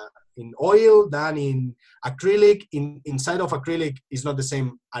oil, than in acrylic. Inside of acrylic is not the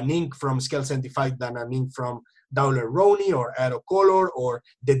same an ink from Scale 75 than an ink from Daler-Rowney or Aerocolor, or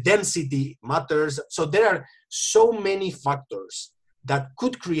the density matters. So there are so many factors that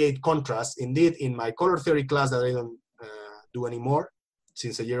could create contrast. Indeed, in my color theory class that I don't do anymore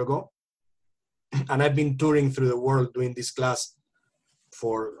since a year ago, and I've been touring through the world doing this class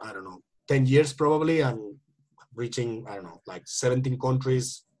for, 10 years probably, and reaching, like 17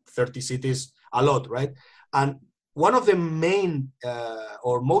 countries, 30 cities, a lot, right? And one of the main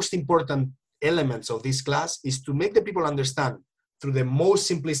or most important elements of this class is to make the people understand through the most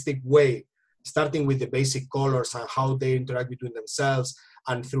simplistic way, starting with the basic colors and how they interact between themselves,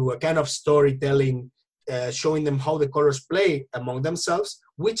 and through a kind of storytelling, showing them how the colors play among themselves,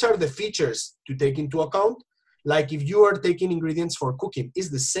 which are the features to take into account. Like if you are taking ingredients for cooking, it's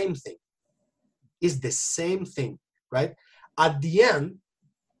the same thing. It's the same thing, right? At the end,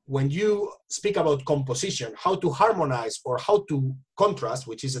 when you speak about composition, how to harmonize or how to contrast,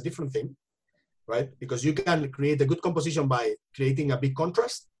 which is a different thing, right? Because you can create a good composition by creating a big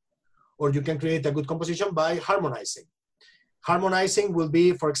contrast, or you can create a good composition by harmonizing. Harmonizing will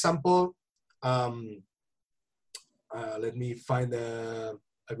be, for example, let me find a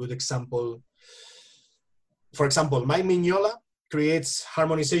good example. for example, Mike Mignola creates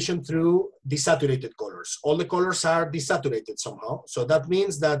harmonization through desaturated colors. All the colors are desaturated somehow. So that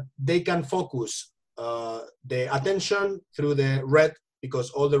means that they can focus the attention through the red,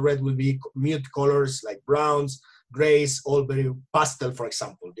 because all the red will be mute colors like browns, grays, all very pastel, for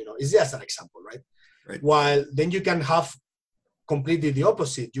example. It's just an example, right? Right. While then you can have completely the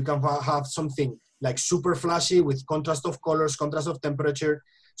opposite. You can have something like super flashy with contrast of colors, contrast of temperature.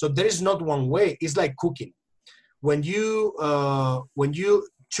 So there is not one way. It's like cooking. When you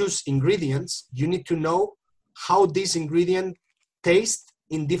choose ingredients, you need to know how this ingredient tastes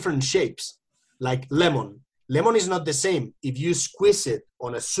in different shapes. Like lemon. Lemon is not the same if you squeeze it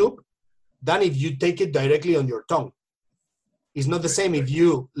on a soup than if you take it directly on your tongue. It's not the same if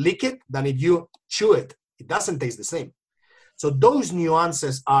you lick it than if you chew it. It doesn't taste the same. So those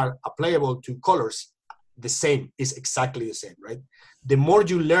nuances are applicable to colors. The same is exactly the same, right? The more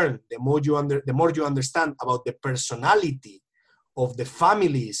you learn, the more you understand about the personality of the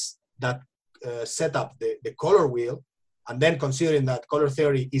families that set up the color wheel, and then considering that color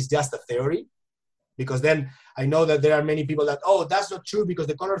theory is just a theory, because then I know that there are many people that, oh, that's not true because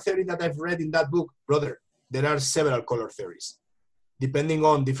the color theory that I've read in that book, brother, there are several color theories. Depending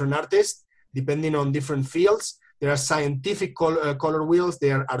on different artists, depending on different fields, there are scientific color wheels,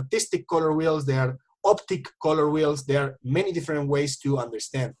 there are artistic color wheels, there are optic color wheels. There are many different ways to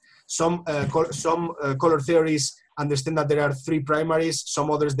understand. Some color theories understand that there are 3 primaries.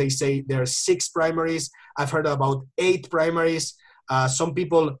 Some others, they say there are 6 primaries. I've heard about 8 primaries. Some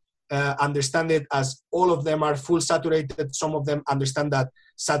people understand it as all of them are full saturated. Some of them understand that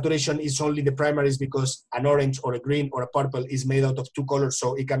saturation is only the primaries because an orange or a green or a purple is made out of 2 colors,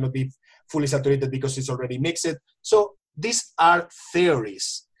 so it cannot be fully saturated because it's already mixed. So these are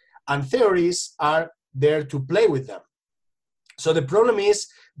theories, and theories are there to play with them. So the problem is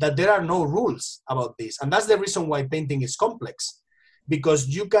that there are no rules about this, and that's the reason why painting is complex, because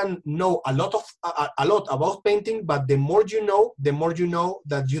you can know a lot about painting, but the more you know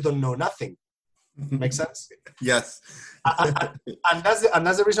that you don't know nothing. Make sense? Yes. and that's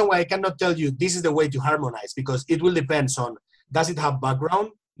the reason why I cannot tell you this is the way to harmonize, because it will depend on, does it have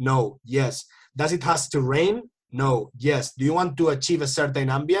background? No. Yes. Does it has to rain? No. Yes. Do you want to achieve a certain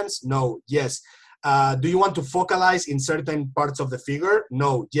ambience? No. Yes. Do you want to focalize in certain parts of the figure?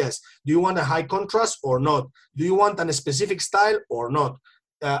 No. Yes. Do you want a high contrast or not? Do you want a specific style or not?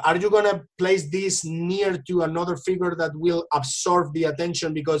 Are you going to place this near to another figure that will absorb the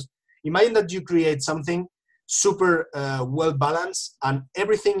attention? Because imagine that you create something super well balanced, and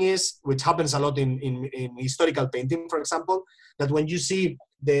everything is, which happens a lot in historical painting, for example, that when you see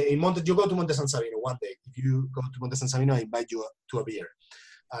you go to Monte San Savino one day. If you go to Monte San Savino, I invite you to a beer,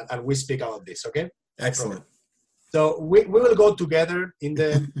 and we speak about this. Okay? Excellent. So we will go together in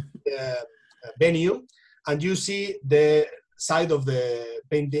the venue, and you see the side of the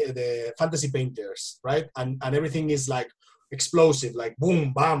fantasy painters, right? And everything is like explosive, like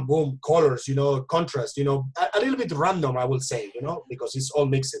boom, bam, boom, colors, contrast, a little bit random, I will say, because it's all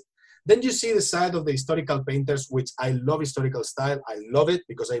mixed. Then you see the side of the historical painters, which I love historical style. I love it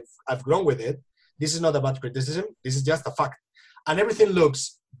because I've grown with it. This is not about criticism. This is just a fact. And everything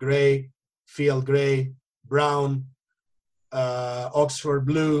looks gray, field gray, brown, Oxford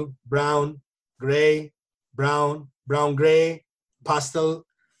blue, brown, gray, brown, gray, pastel.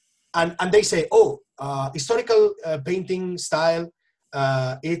 And they say, historical painting style,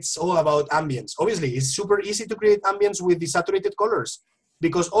 it's all about ambience. Obviously, it's super easy to create ambience with desaturated colors,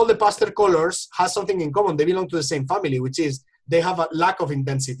 because all the pastel colors have something in common. They belong to the same family, which is they have a lack of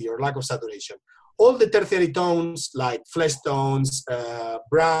intensity or lack of saturation. All the tertiary tones, like flesh tones,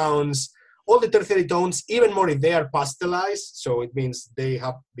 browns, all the tertiary tones, even more if they are pastelized, so it means they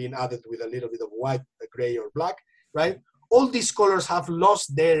have been added with a little bit of white, gray, or black, right? All these colors have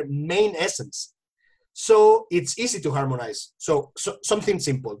lost their main essence. So it's easy to harmonize. So something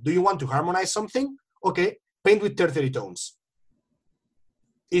simple. Do you want to harmonize something? Okay, paint with tertiary tones.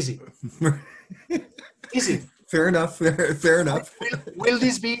 Easy. Easy. Fair enough. Fair enough. Will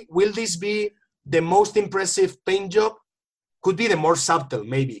this be the most impressive paint job? Could be the more subtle,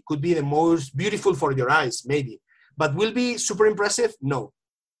 maybe. Could be the most beautiful for your eyes, maybe. But will be super impressive? No.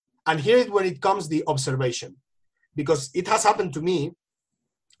 And here is where it comes the observation. Because it has happened to me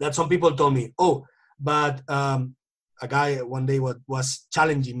that some people told me, but a guy one day was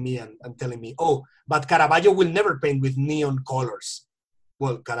challenging me and telling me, but Caravaggio will never paint with neon colors.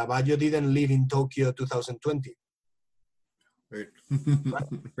 Well, Caravaggio didn't live in Tokyo 2020. Right.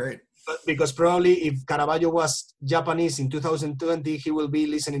 Right. But because probably if Caravaggio was Japanese in 2020, he will be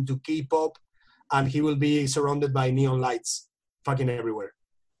listening to K-pop and he will be surrounded by neon lights fucking everywhere.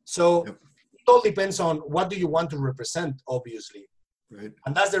 So all depends on what do you want to represent, obviously. Right.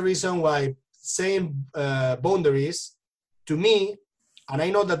 And that's the reason why saying boundaries to me, and I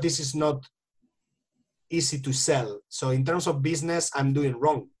know that this is not easy to sell. So in terms of business, I'm doing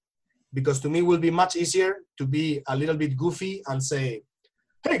wrong, because to me it will be much easier to be a little bit goofy and say,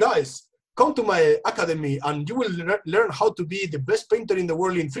 hey guys, come to my academy and you will learn how to be the best painter in the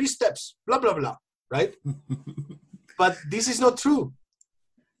world in 3 steps, blah, blah, blah, right? But this is not true.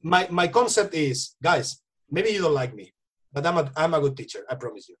 My concept is, guys, maybe you don't like me, but I'm a good teacher, I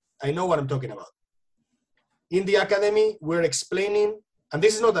promise you. I know what I'm talking about. In the academy, we're explaining, and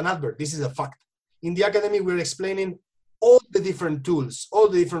this is not an advert, this is a fact. In the academy, we're explaining all the different tools, all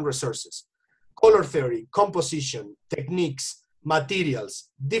the different resources, color theory, composition, techniques, materials,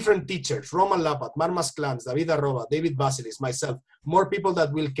 different teachers, Roman Lapat, Marmas Clans, David Arroba, David Basilis, myself, more people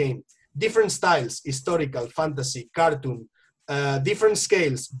that will came, different styles, historical, fantasy, cartoon, different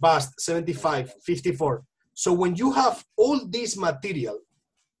scales, bust, 75, 54. So when you have all this material,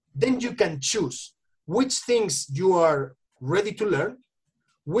 then you can choose which things you are ready to learn,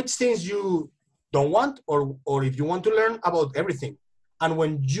 which things you don't want, or if you want to learn about everything. And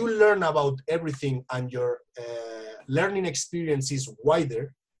when you learn about everything and your learning experience is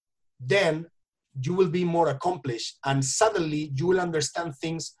wider, then you will be more accomplished, and suddenly you will understand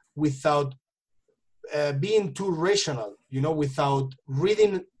things without being too rational, without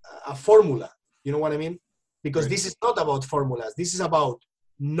reading a formula. You know what I mean? Because This is not about formulas. This is about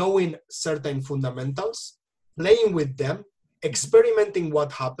knowing certain fundamentals, playing with them, experimenting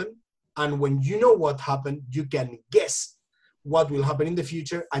what happened. And when you know what happened, you can guess what will happen in the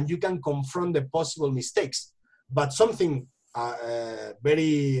future, and you can confront the possible mistakes. But something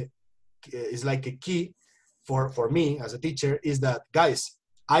is like a key for me as a teacher is that, guys,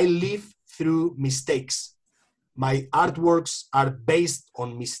 I live through mistakes. My artworks are based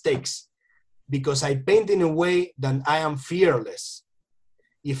on mistakes because I paint in a way that I am fearless.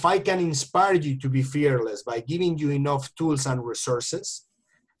 If I can inspire you to be fearless by giving you enough tools and resources,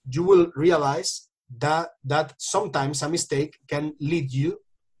 you will realize that sometimes a mistake can lead you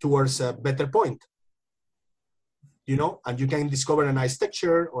towards a better point. And you can discover a nice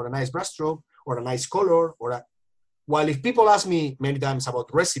texture or a nice brushstroke or a nice color while if people ask me many times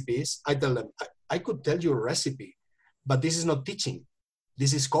about recipes, I tell them, I could tell you a recipe, but this is not teaching.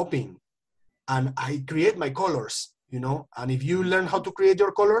 This is copying. And I create my colors, and if you learn how to create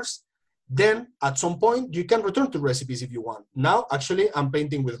your colors, then at some point you can return to recipes if you want. Now, actually, I'm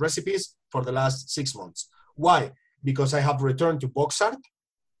painting with recipes for the last 6 months. Why? Because I have returned to box art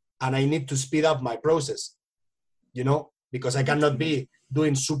and I need to speed up my process, because I cannot be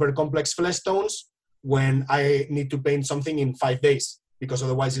doing super complex flesh tones when I need to paint something in 5 days, because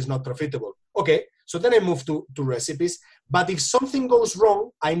otherwise it's not profitable. Okay, so then I move to recipes. But if something goes wrong,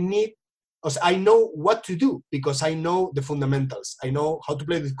 I know what to do because I know the fundamentals. I know how to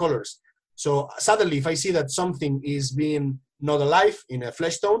play with colors. So suddenly, if I see that something is being not alive in a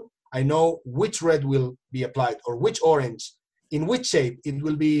flesh tone, I know which red will be applied or which orange, in which shape. It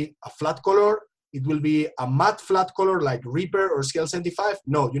will be a flat color. It will be a matte flat color like Reaper or Scale 75.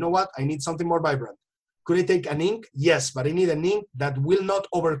 No, you know what? I need something more vibrant. Could I take an ink? Yes, but I need an ink that will not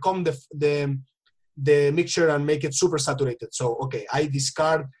overcome the mixture and make it super saturated. So, okay, I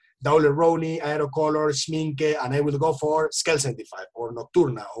discard Dauleroni, Aerocolor, Schminke, and I will go for Scale 75 or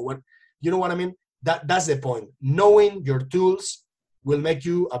Nocturna or what. You know what I mean? That's the point. Knowing your tools will make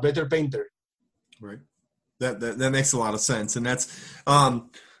you a better painter. Right. That makes a lot of sense. And that's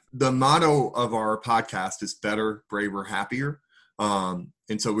the motto of our podcast is better, braver, happier.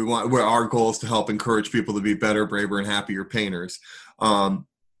 And so our goal is to help encourage people to be better, braver, and happier painters.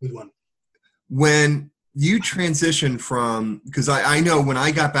 Good one. When you transition from, because I know when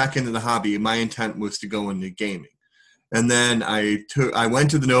I got back into the hobby, my intent was to go into gaming. And then I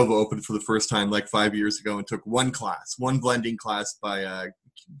went to the Nova Open for the first time like 5 years ago and took one blending class by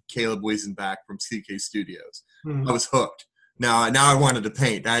Caleb Weisenbach from CK Studios. Mm-hmm. I was hooked. Now I wanted to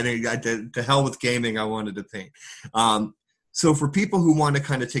paint. I did to hell with gaming. I wanted to paint. So for people who want to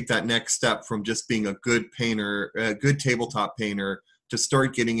kind of take that next step from just being a good painter, a good tabletop painter, to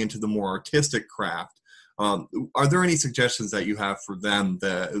start getting into the more artistic craft, are there any suggestions that you have for them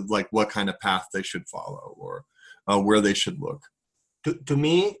that like what kind of path they should follow or where they should look? To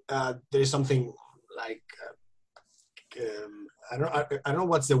me, there is something like I don't know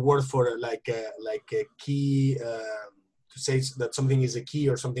what's the word for it, like a key to say that something is a key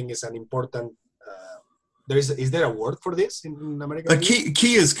or something is an important. Is there a word for this in America? A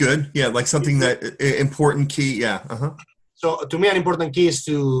key is good. Yeah, like something that important key. Yeah. Uh-huh. So to me, an important key is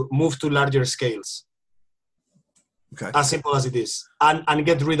to move to larger scales. Okay. As simple as it is, and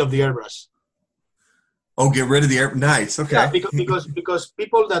get rid of the airbrush. Oh, get rid of the air. Nice. Okay. Yeah, because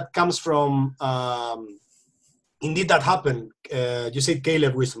people that comes from indeed that happened. You said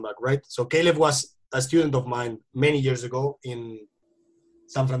Caleb Wissenbach, right? So Caleb was a student of mine many years ago in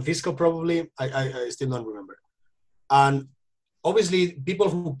San Francisco, probably. I still don't remember. And obviously, people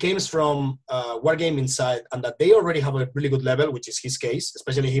who came from wargaming side and that they already have a really good level, which is his case,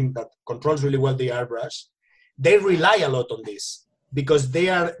 especially him that controls really well the airbrush, they rely a lot on this because they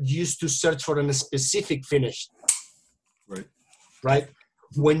are used to search for a specific finish. Right?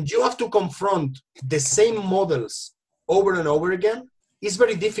 When you have to confront the same models over and over again, it's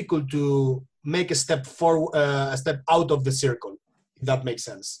very difficult to make a step forward, a step out of the circle, if that makes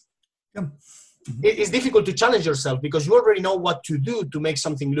sense. Yeah. It's difficult to challenge yourself because you already know what to do to make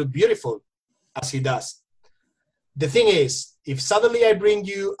something look beautiful, as he does. The thing is, if suddenly I bring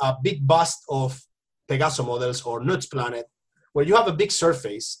you a big bust of Pegaso models or Nuts Planet, where you have a big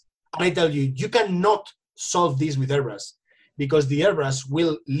surface, and I tell you, you cannot solve this with airbrush because the airbrush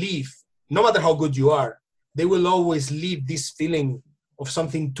will leave, no matter how good you are, they will always leave this feeling of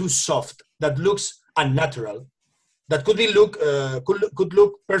something too soft that looks unnatural. That could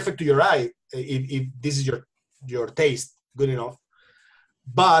look perfect to your eye if this is your taste good enough,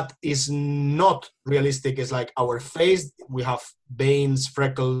 but it's not realistic. It's like our face, we have veins,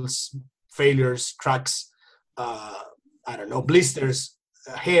 freckles, failures, cracks, I don't know, blisters,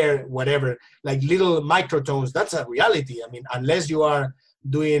 hair, whatever, like little microtones. That's a reality. I mean, unless you are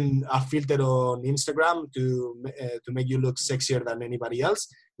doing a filter on Instagram to make you look sexier than anybody else,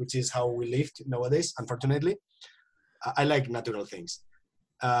 which is how we live nowadays, unfortunately. I like natural things.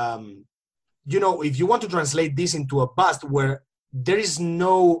 If you want to translate this into a bust where there is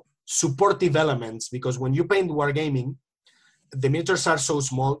no supportive elements, because when you paint wargaming, the miniatures are so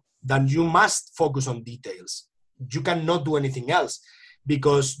small that you must focus on details. You cannot do anything else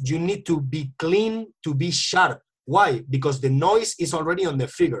because you need to be clean to be sharp. Why? Because the noise is already on the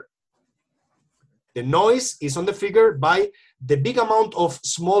figure. The noise is on the figure by the big amount of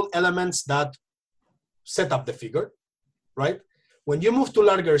small elements that set up the figure, right? When you move to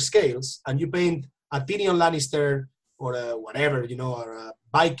larger scales and you paint a Tyrion Lannister or whatever, or a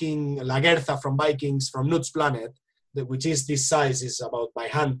Viking, Lagertha from Vikings, from Nuts Planet, which is this size, is about my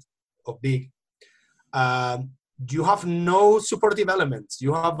hand of big, you have no supportive elements.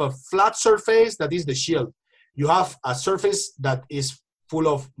 You have a flat surface that is the shield. You have a surface that is full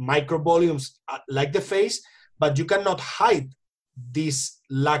of micro volumes like the face, but you cannot hide this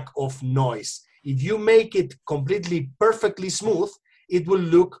lack of noise. If you make it completely perfectly smooth, it will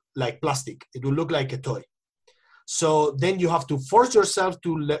look like plastic. It will look like a toy. So then you have to force yourself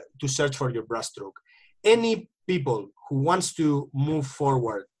to search for your brushstroke. Any people who wants to move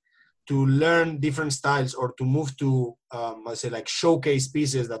forward, to learn different styles or to move to, like showcase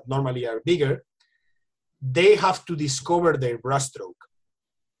pieces that normally are bigger, they have to discover their brushstroke.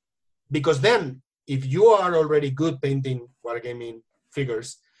 Because then, if you are already good painting wargaming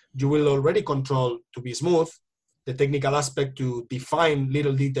figures, you will already control to be smooth, the technical aspect to define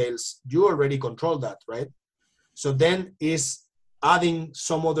little details, you already control that, right? So then is adding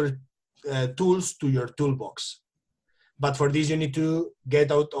some other tools to your toolbox. But for this, you need to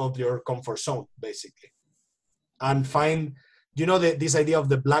get out of your comfort zone, basically. And find, this idea of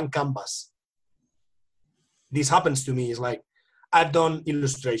the blank canvas. This happens to me. It's like, I've done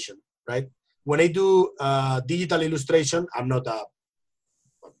illustration, right? When I do digital illustration, I'm not a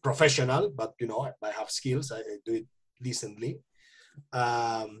professional, but I have skills. I do it decently.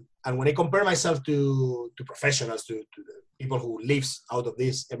 And when I compare myself to professionals, to the people who lives out of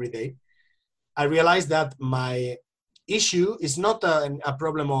this every day, I realize that my issue is not a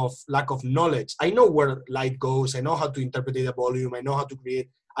problem of lack of knowledge. I know where light goes. I know how to interpret the volume. I know how to create.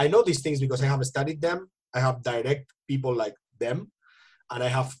 I know these things because I have studied them. I have direct people like them. And I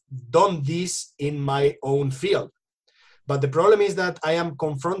have done this in my own field. But the problem is that I am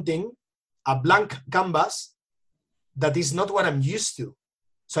confronting a blank canvas that is not what I'm used to.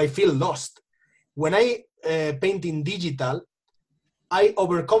 So I feel lost. When I paint in digital, I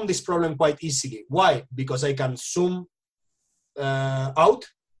overcome this problem quite easily. Why? Because I can zoom out,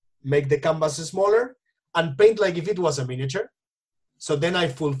 make the canvas smaller, and paint like if it was a miniature. So then I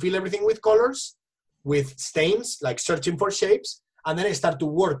fulfill everything with colors, with stains, like searching for shapes, and then I start to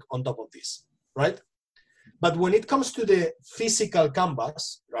work on top of this, right? But when it comes to the physical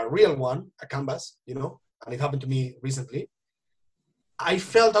canvas, a real one, a canvas, and it happened to me recently, I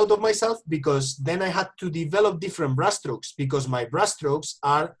felt out of myself because then I had to develop different brushstrokes because my brushstrokes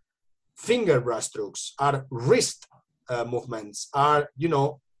are finger brushstrokes, are wrist movements, are,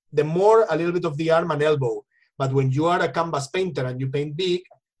 the more a little bit of the arm and elbow. But when you are a canvas painter and you paint big,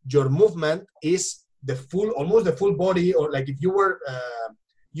 your movement is almost the full body, or like if you were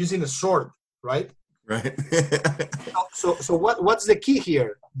using a sword, right? Right. So what's the key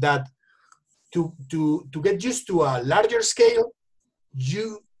here? That to get used to a larger scale,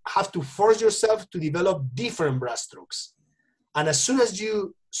 you have to force yourself to develop different brushstrokes. And as soon as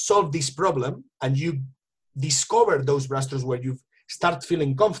you solve this problem and you discover those brushstrokes where you start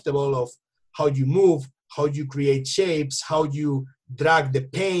feeling comfortable of how you move, how you create shapes, how you drag the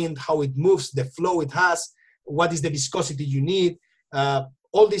paint, how it moves, the flow it has, what is the viscosity you need,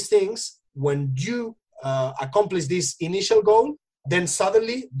 all these things, when you accomplish this initial goal, then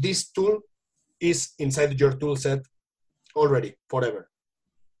suddenly this tool is inside your tool set already forever.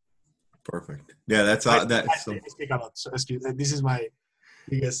 Perfect. Yeah, that's I speak a lot. So excuse me. This is my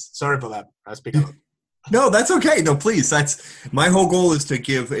biggest. Sorry for that. I speak a lot. No, that's okay. No, please. That's my whole goal is to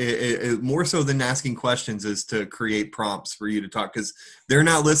give more so than asking questions is to create prompts for you to talk, because they're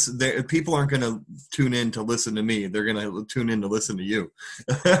not people aren't going to tune in to listen to me. They're going to tune in to listen to you.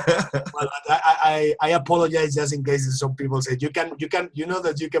 Well, I apologize just in case some people say you know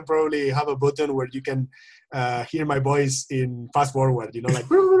that you can probably have a button where you can hear my voice in fast forward, like,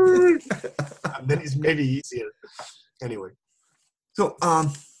 and then it's maybe easier. Anyway. So,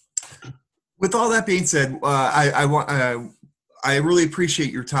 with all that being said, I really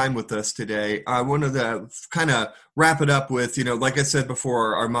appreciate your time with us today. I wanted to kind of wrap it up with, like I said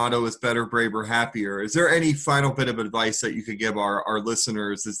before, our motto is better, braver, happier. Is there any final bit of advice that you could give our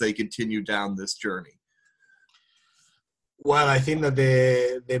listeners as they continue down this journey? Well, I think that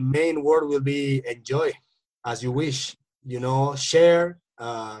the main word will be enjoy as you wish, share,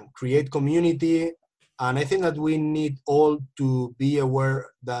 create community. And I think that we need all to be aware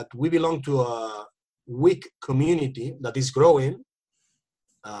that we belong to a weak community that is growing.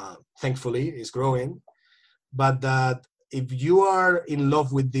 Thankfully, is growing. But that if you are in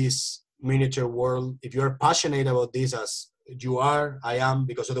love with this miniature world, if you are passionate about this as I am,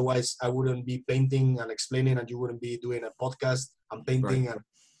 because otherwise I wouldn't be painting and explaining, and you wouldn't be doing a podcast and painting. Right.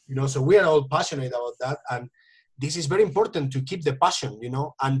 And, so we are all passionate about that. And this is very important to keep the passion,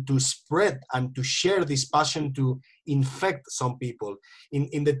 and to spread and to share this passion to infect some people.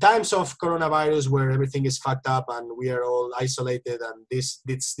 In the times of coronavirus where everything is fucked up and we are all isolated, and this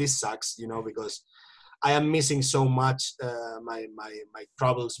sucks, because I am missing so much my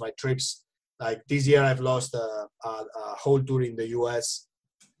travels, my trips. Like this year, I've lost a whole tour in the US.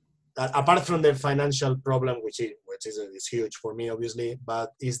 Apart from the financial problem, which is huge for me, obviously,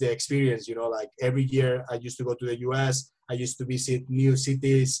 but is the experience, like every year I used to go to the US, I used to visit new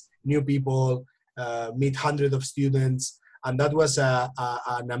cities, new people, meet hundreds of students. And that was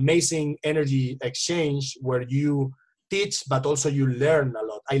an amazing energy exchange where you teach, but also you learn a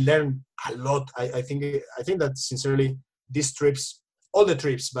lot. I learned a lot. I think that sincerely, these trips, all the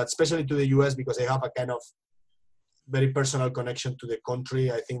trips, but especially to the US, because I have a kind of very personal connection to the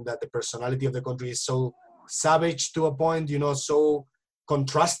country. I think that the personality of the country is so savage to a point, so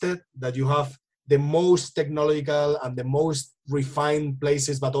contrasted, that you have the most technological and the most refined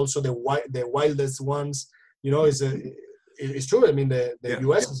places, but also the wildest ones. It's true. I mean, the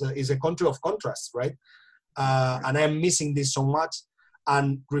US is a country of contrasts, right? And I'm missing this so much.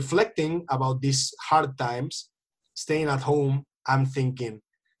 And reflecting about these hard times, staying at home, I'm thinking,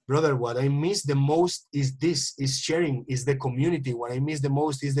 brother, what I miss the most is sharing, is the community. What I miss the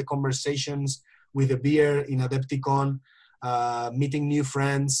most is the conversations with a beer in Adepticon, meeting new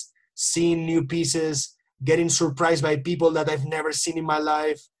friends, seeing new pieces, getting surprised by people that I've never seen in my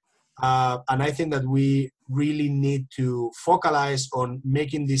life. And I think that we really need to focalize on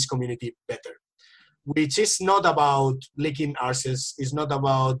making this community better, which is not about licking arses. It's not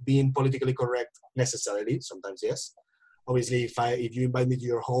about being politically correct necessarily. Sometimes, yes. Obviously, if you invite me to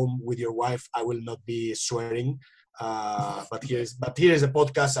your home with your wife, I will not be swearing. But here is a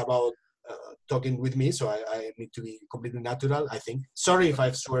podcast about talking with me, so I need to be completely natural, I think. Sorry if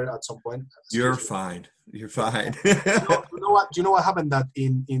I've swear at some point. You're fine. You're fine. Do you know what happened? That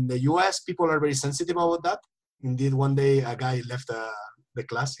in the US, people are very sensitive about that. Indeed, one day a guy left the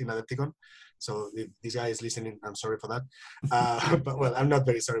class in Adepticon. So if this guy is listening, I'm sorry for that. But well, I'm not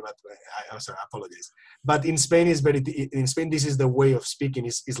very sorry, but I apologize. But in Spain, this is the way of speaking.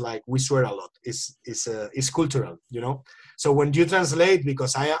 Is like we swear a lot. It's cultural, So when you translate,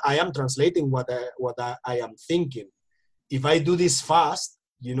 because I am translating what I am thinking. If I do this fast,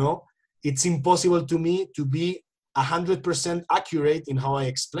 it's impossible to me to be 100% accurate in how I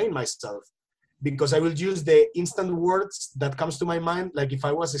explain myself, because I will use the instant words that comes to my mind, like if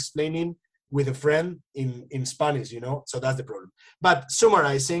I was explaining with a friend in Spanish, so that's the problem. But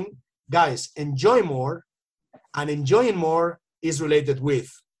summarizing, guys, enjoy more, and enjoying more is related with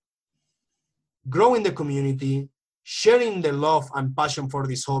growing the community, sharing the love and passion for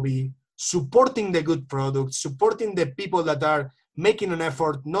this hobby, supporting the good products, supporting the people that are making an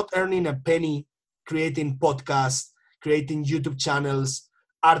effort, not earning a penny, creating podcasts, creating YouTube channels,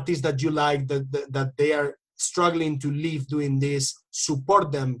 artists that you like, that they are struggling to live doing this,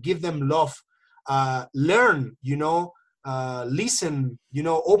 support them, give them love, learn, listen,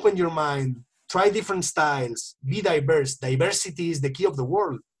 open your mind, try different styles, be diverse. Diversity is the key of the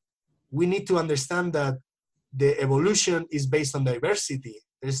world. We need to understand that the evolution is based on diversity.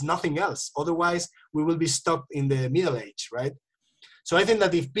 There's nothing else. Otherwise, we will be stuck in the Middle Age, right? So I think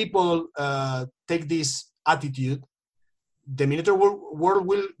that if people take this attitude, the miniature world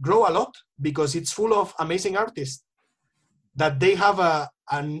will grow a lot, because it's full of amazing artists that they have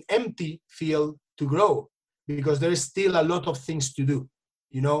an empty field to grow, because there is still a lot of things to do.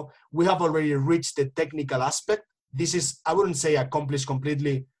 We have already reached the technical aspect. This is, I wouldn't say accomplished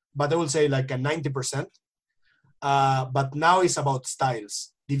completely, but I would say like a 90%. But now it's about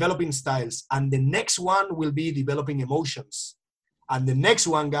styles, developing styles. And the next one will be developing emotions. And the next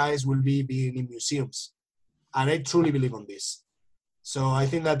one, guys, will be being in museums. And I truly believe on this. So I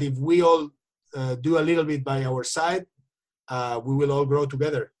think that if we all do a little bit by our side, we will all grow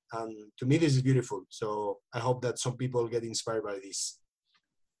together. And to me, this is beautiful. So I hope that some people get inspired by this.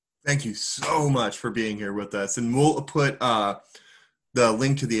 Thank you so much for being here with us. And we'll put the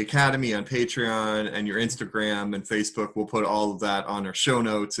link to the Academy on Patreon and your Instagram and Facebook. We'll put all of that on our show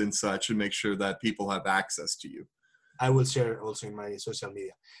notes and such, and make sure that people have access to you. I will share also in my social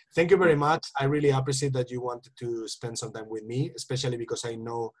media. Thank you very much. I really appreciate that you wanted to spend some time with me, especially because I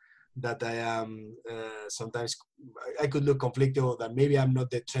know that I am sometimes I could look conflicted, or that maybe I'm not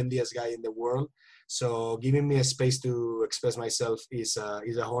the trendiest guy in the world. So giving me a space to express myself is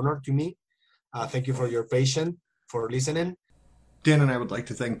an honor to me. Thank you for your patience, for listening. Dan and I would like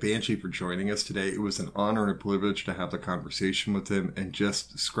to thank Banshee for joining us today. It was an honor and a privilege to have the conversation with him and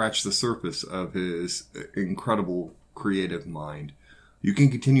just scratch the surface of his incredible creative mind. You can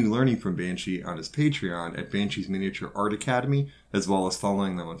continue learning from Banshee on his Patreon at Banshee's Miniature Art Academy, as well as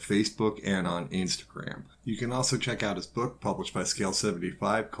following them on Facebook and on Instagram. You can also check out his book, published by Scale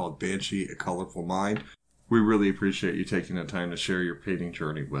 75, called Banshee, A Colorful Mind. We really appreciate you taking the time to share your painting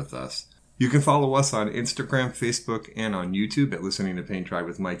journey with us. You can follow us on Instagram, Facebook, and on YouTube at Listening to Paint Dry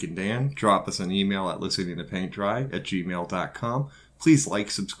with Mike and Dan. Drop us an email at listeningtopaintdry@gmail.com. Please like,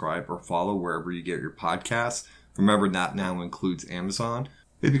 subscribe, or follow wherever you get your podcasts. Remember, that now includes Amazon.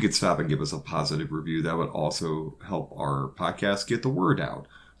 If you could stop and give us a positive review, that would also help our podcast get the word out.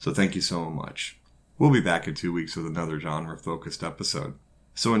 So thank you so much. We'll be back in 2 weeks with another genre-focused episode.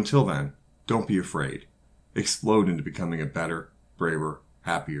 So until then, don't be afraid. Explode into becoming a better, braver,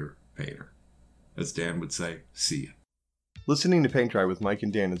 happier painter. As Dan would say, see ya. Listening to Paint Dry with Mike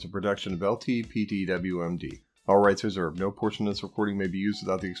and Dan is a production of LTPTWMD. All rights reserved. No portion of this recording may be used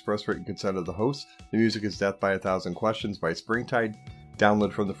without the express written consent of the host. The music is Death by a Thousand Questions by Springtide.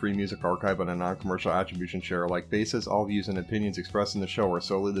 Download from the Free Music Archive on a non-commercial attribution share-alike basis. All views and opinions expressed in the show are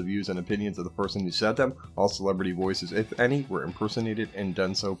solely the views and opinions of the person who said them. All celebrity voices, if any, were impersonated and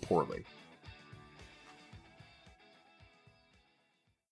done so poorly.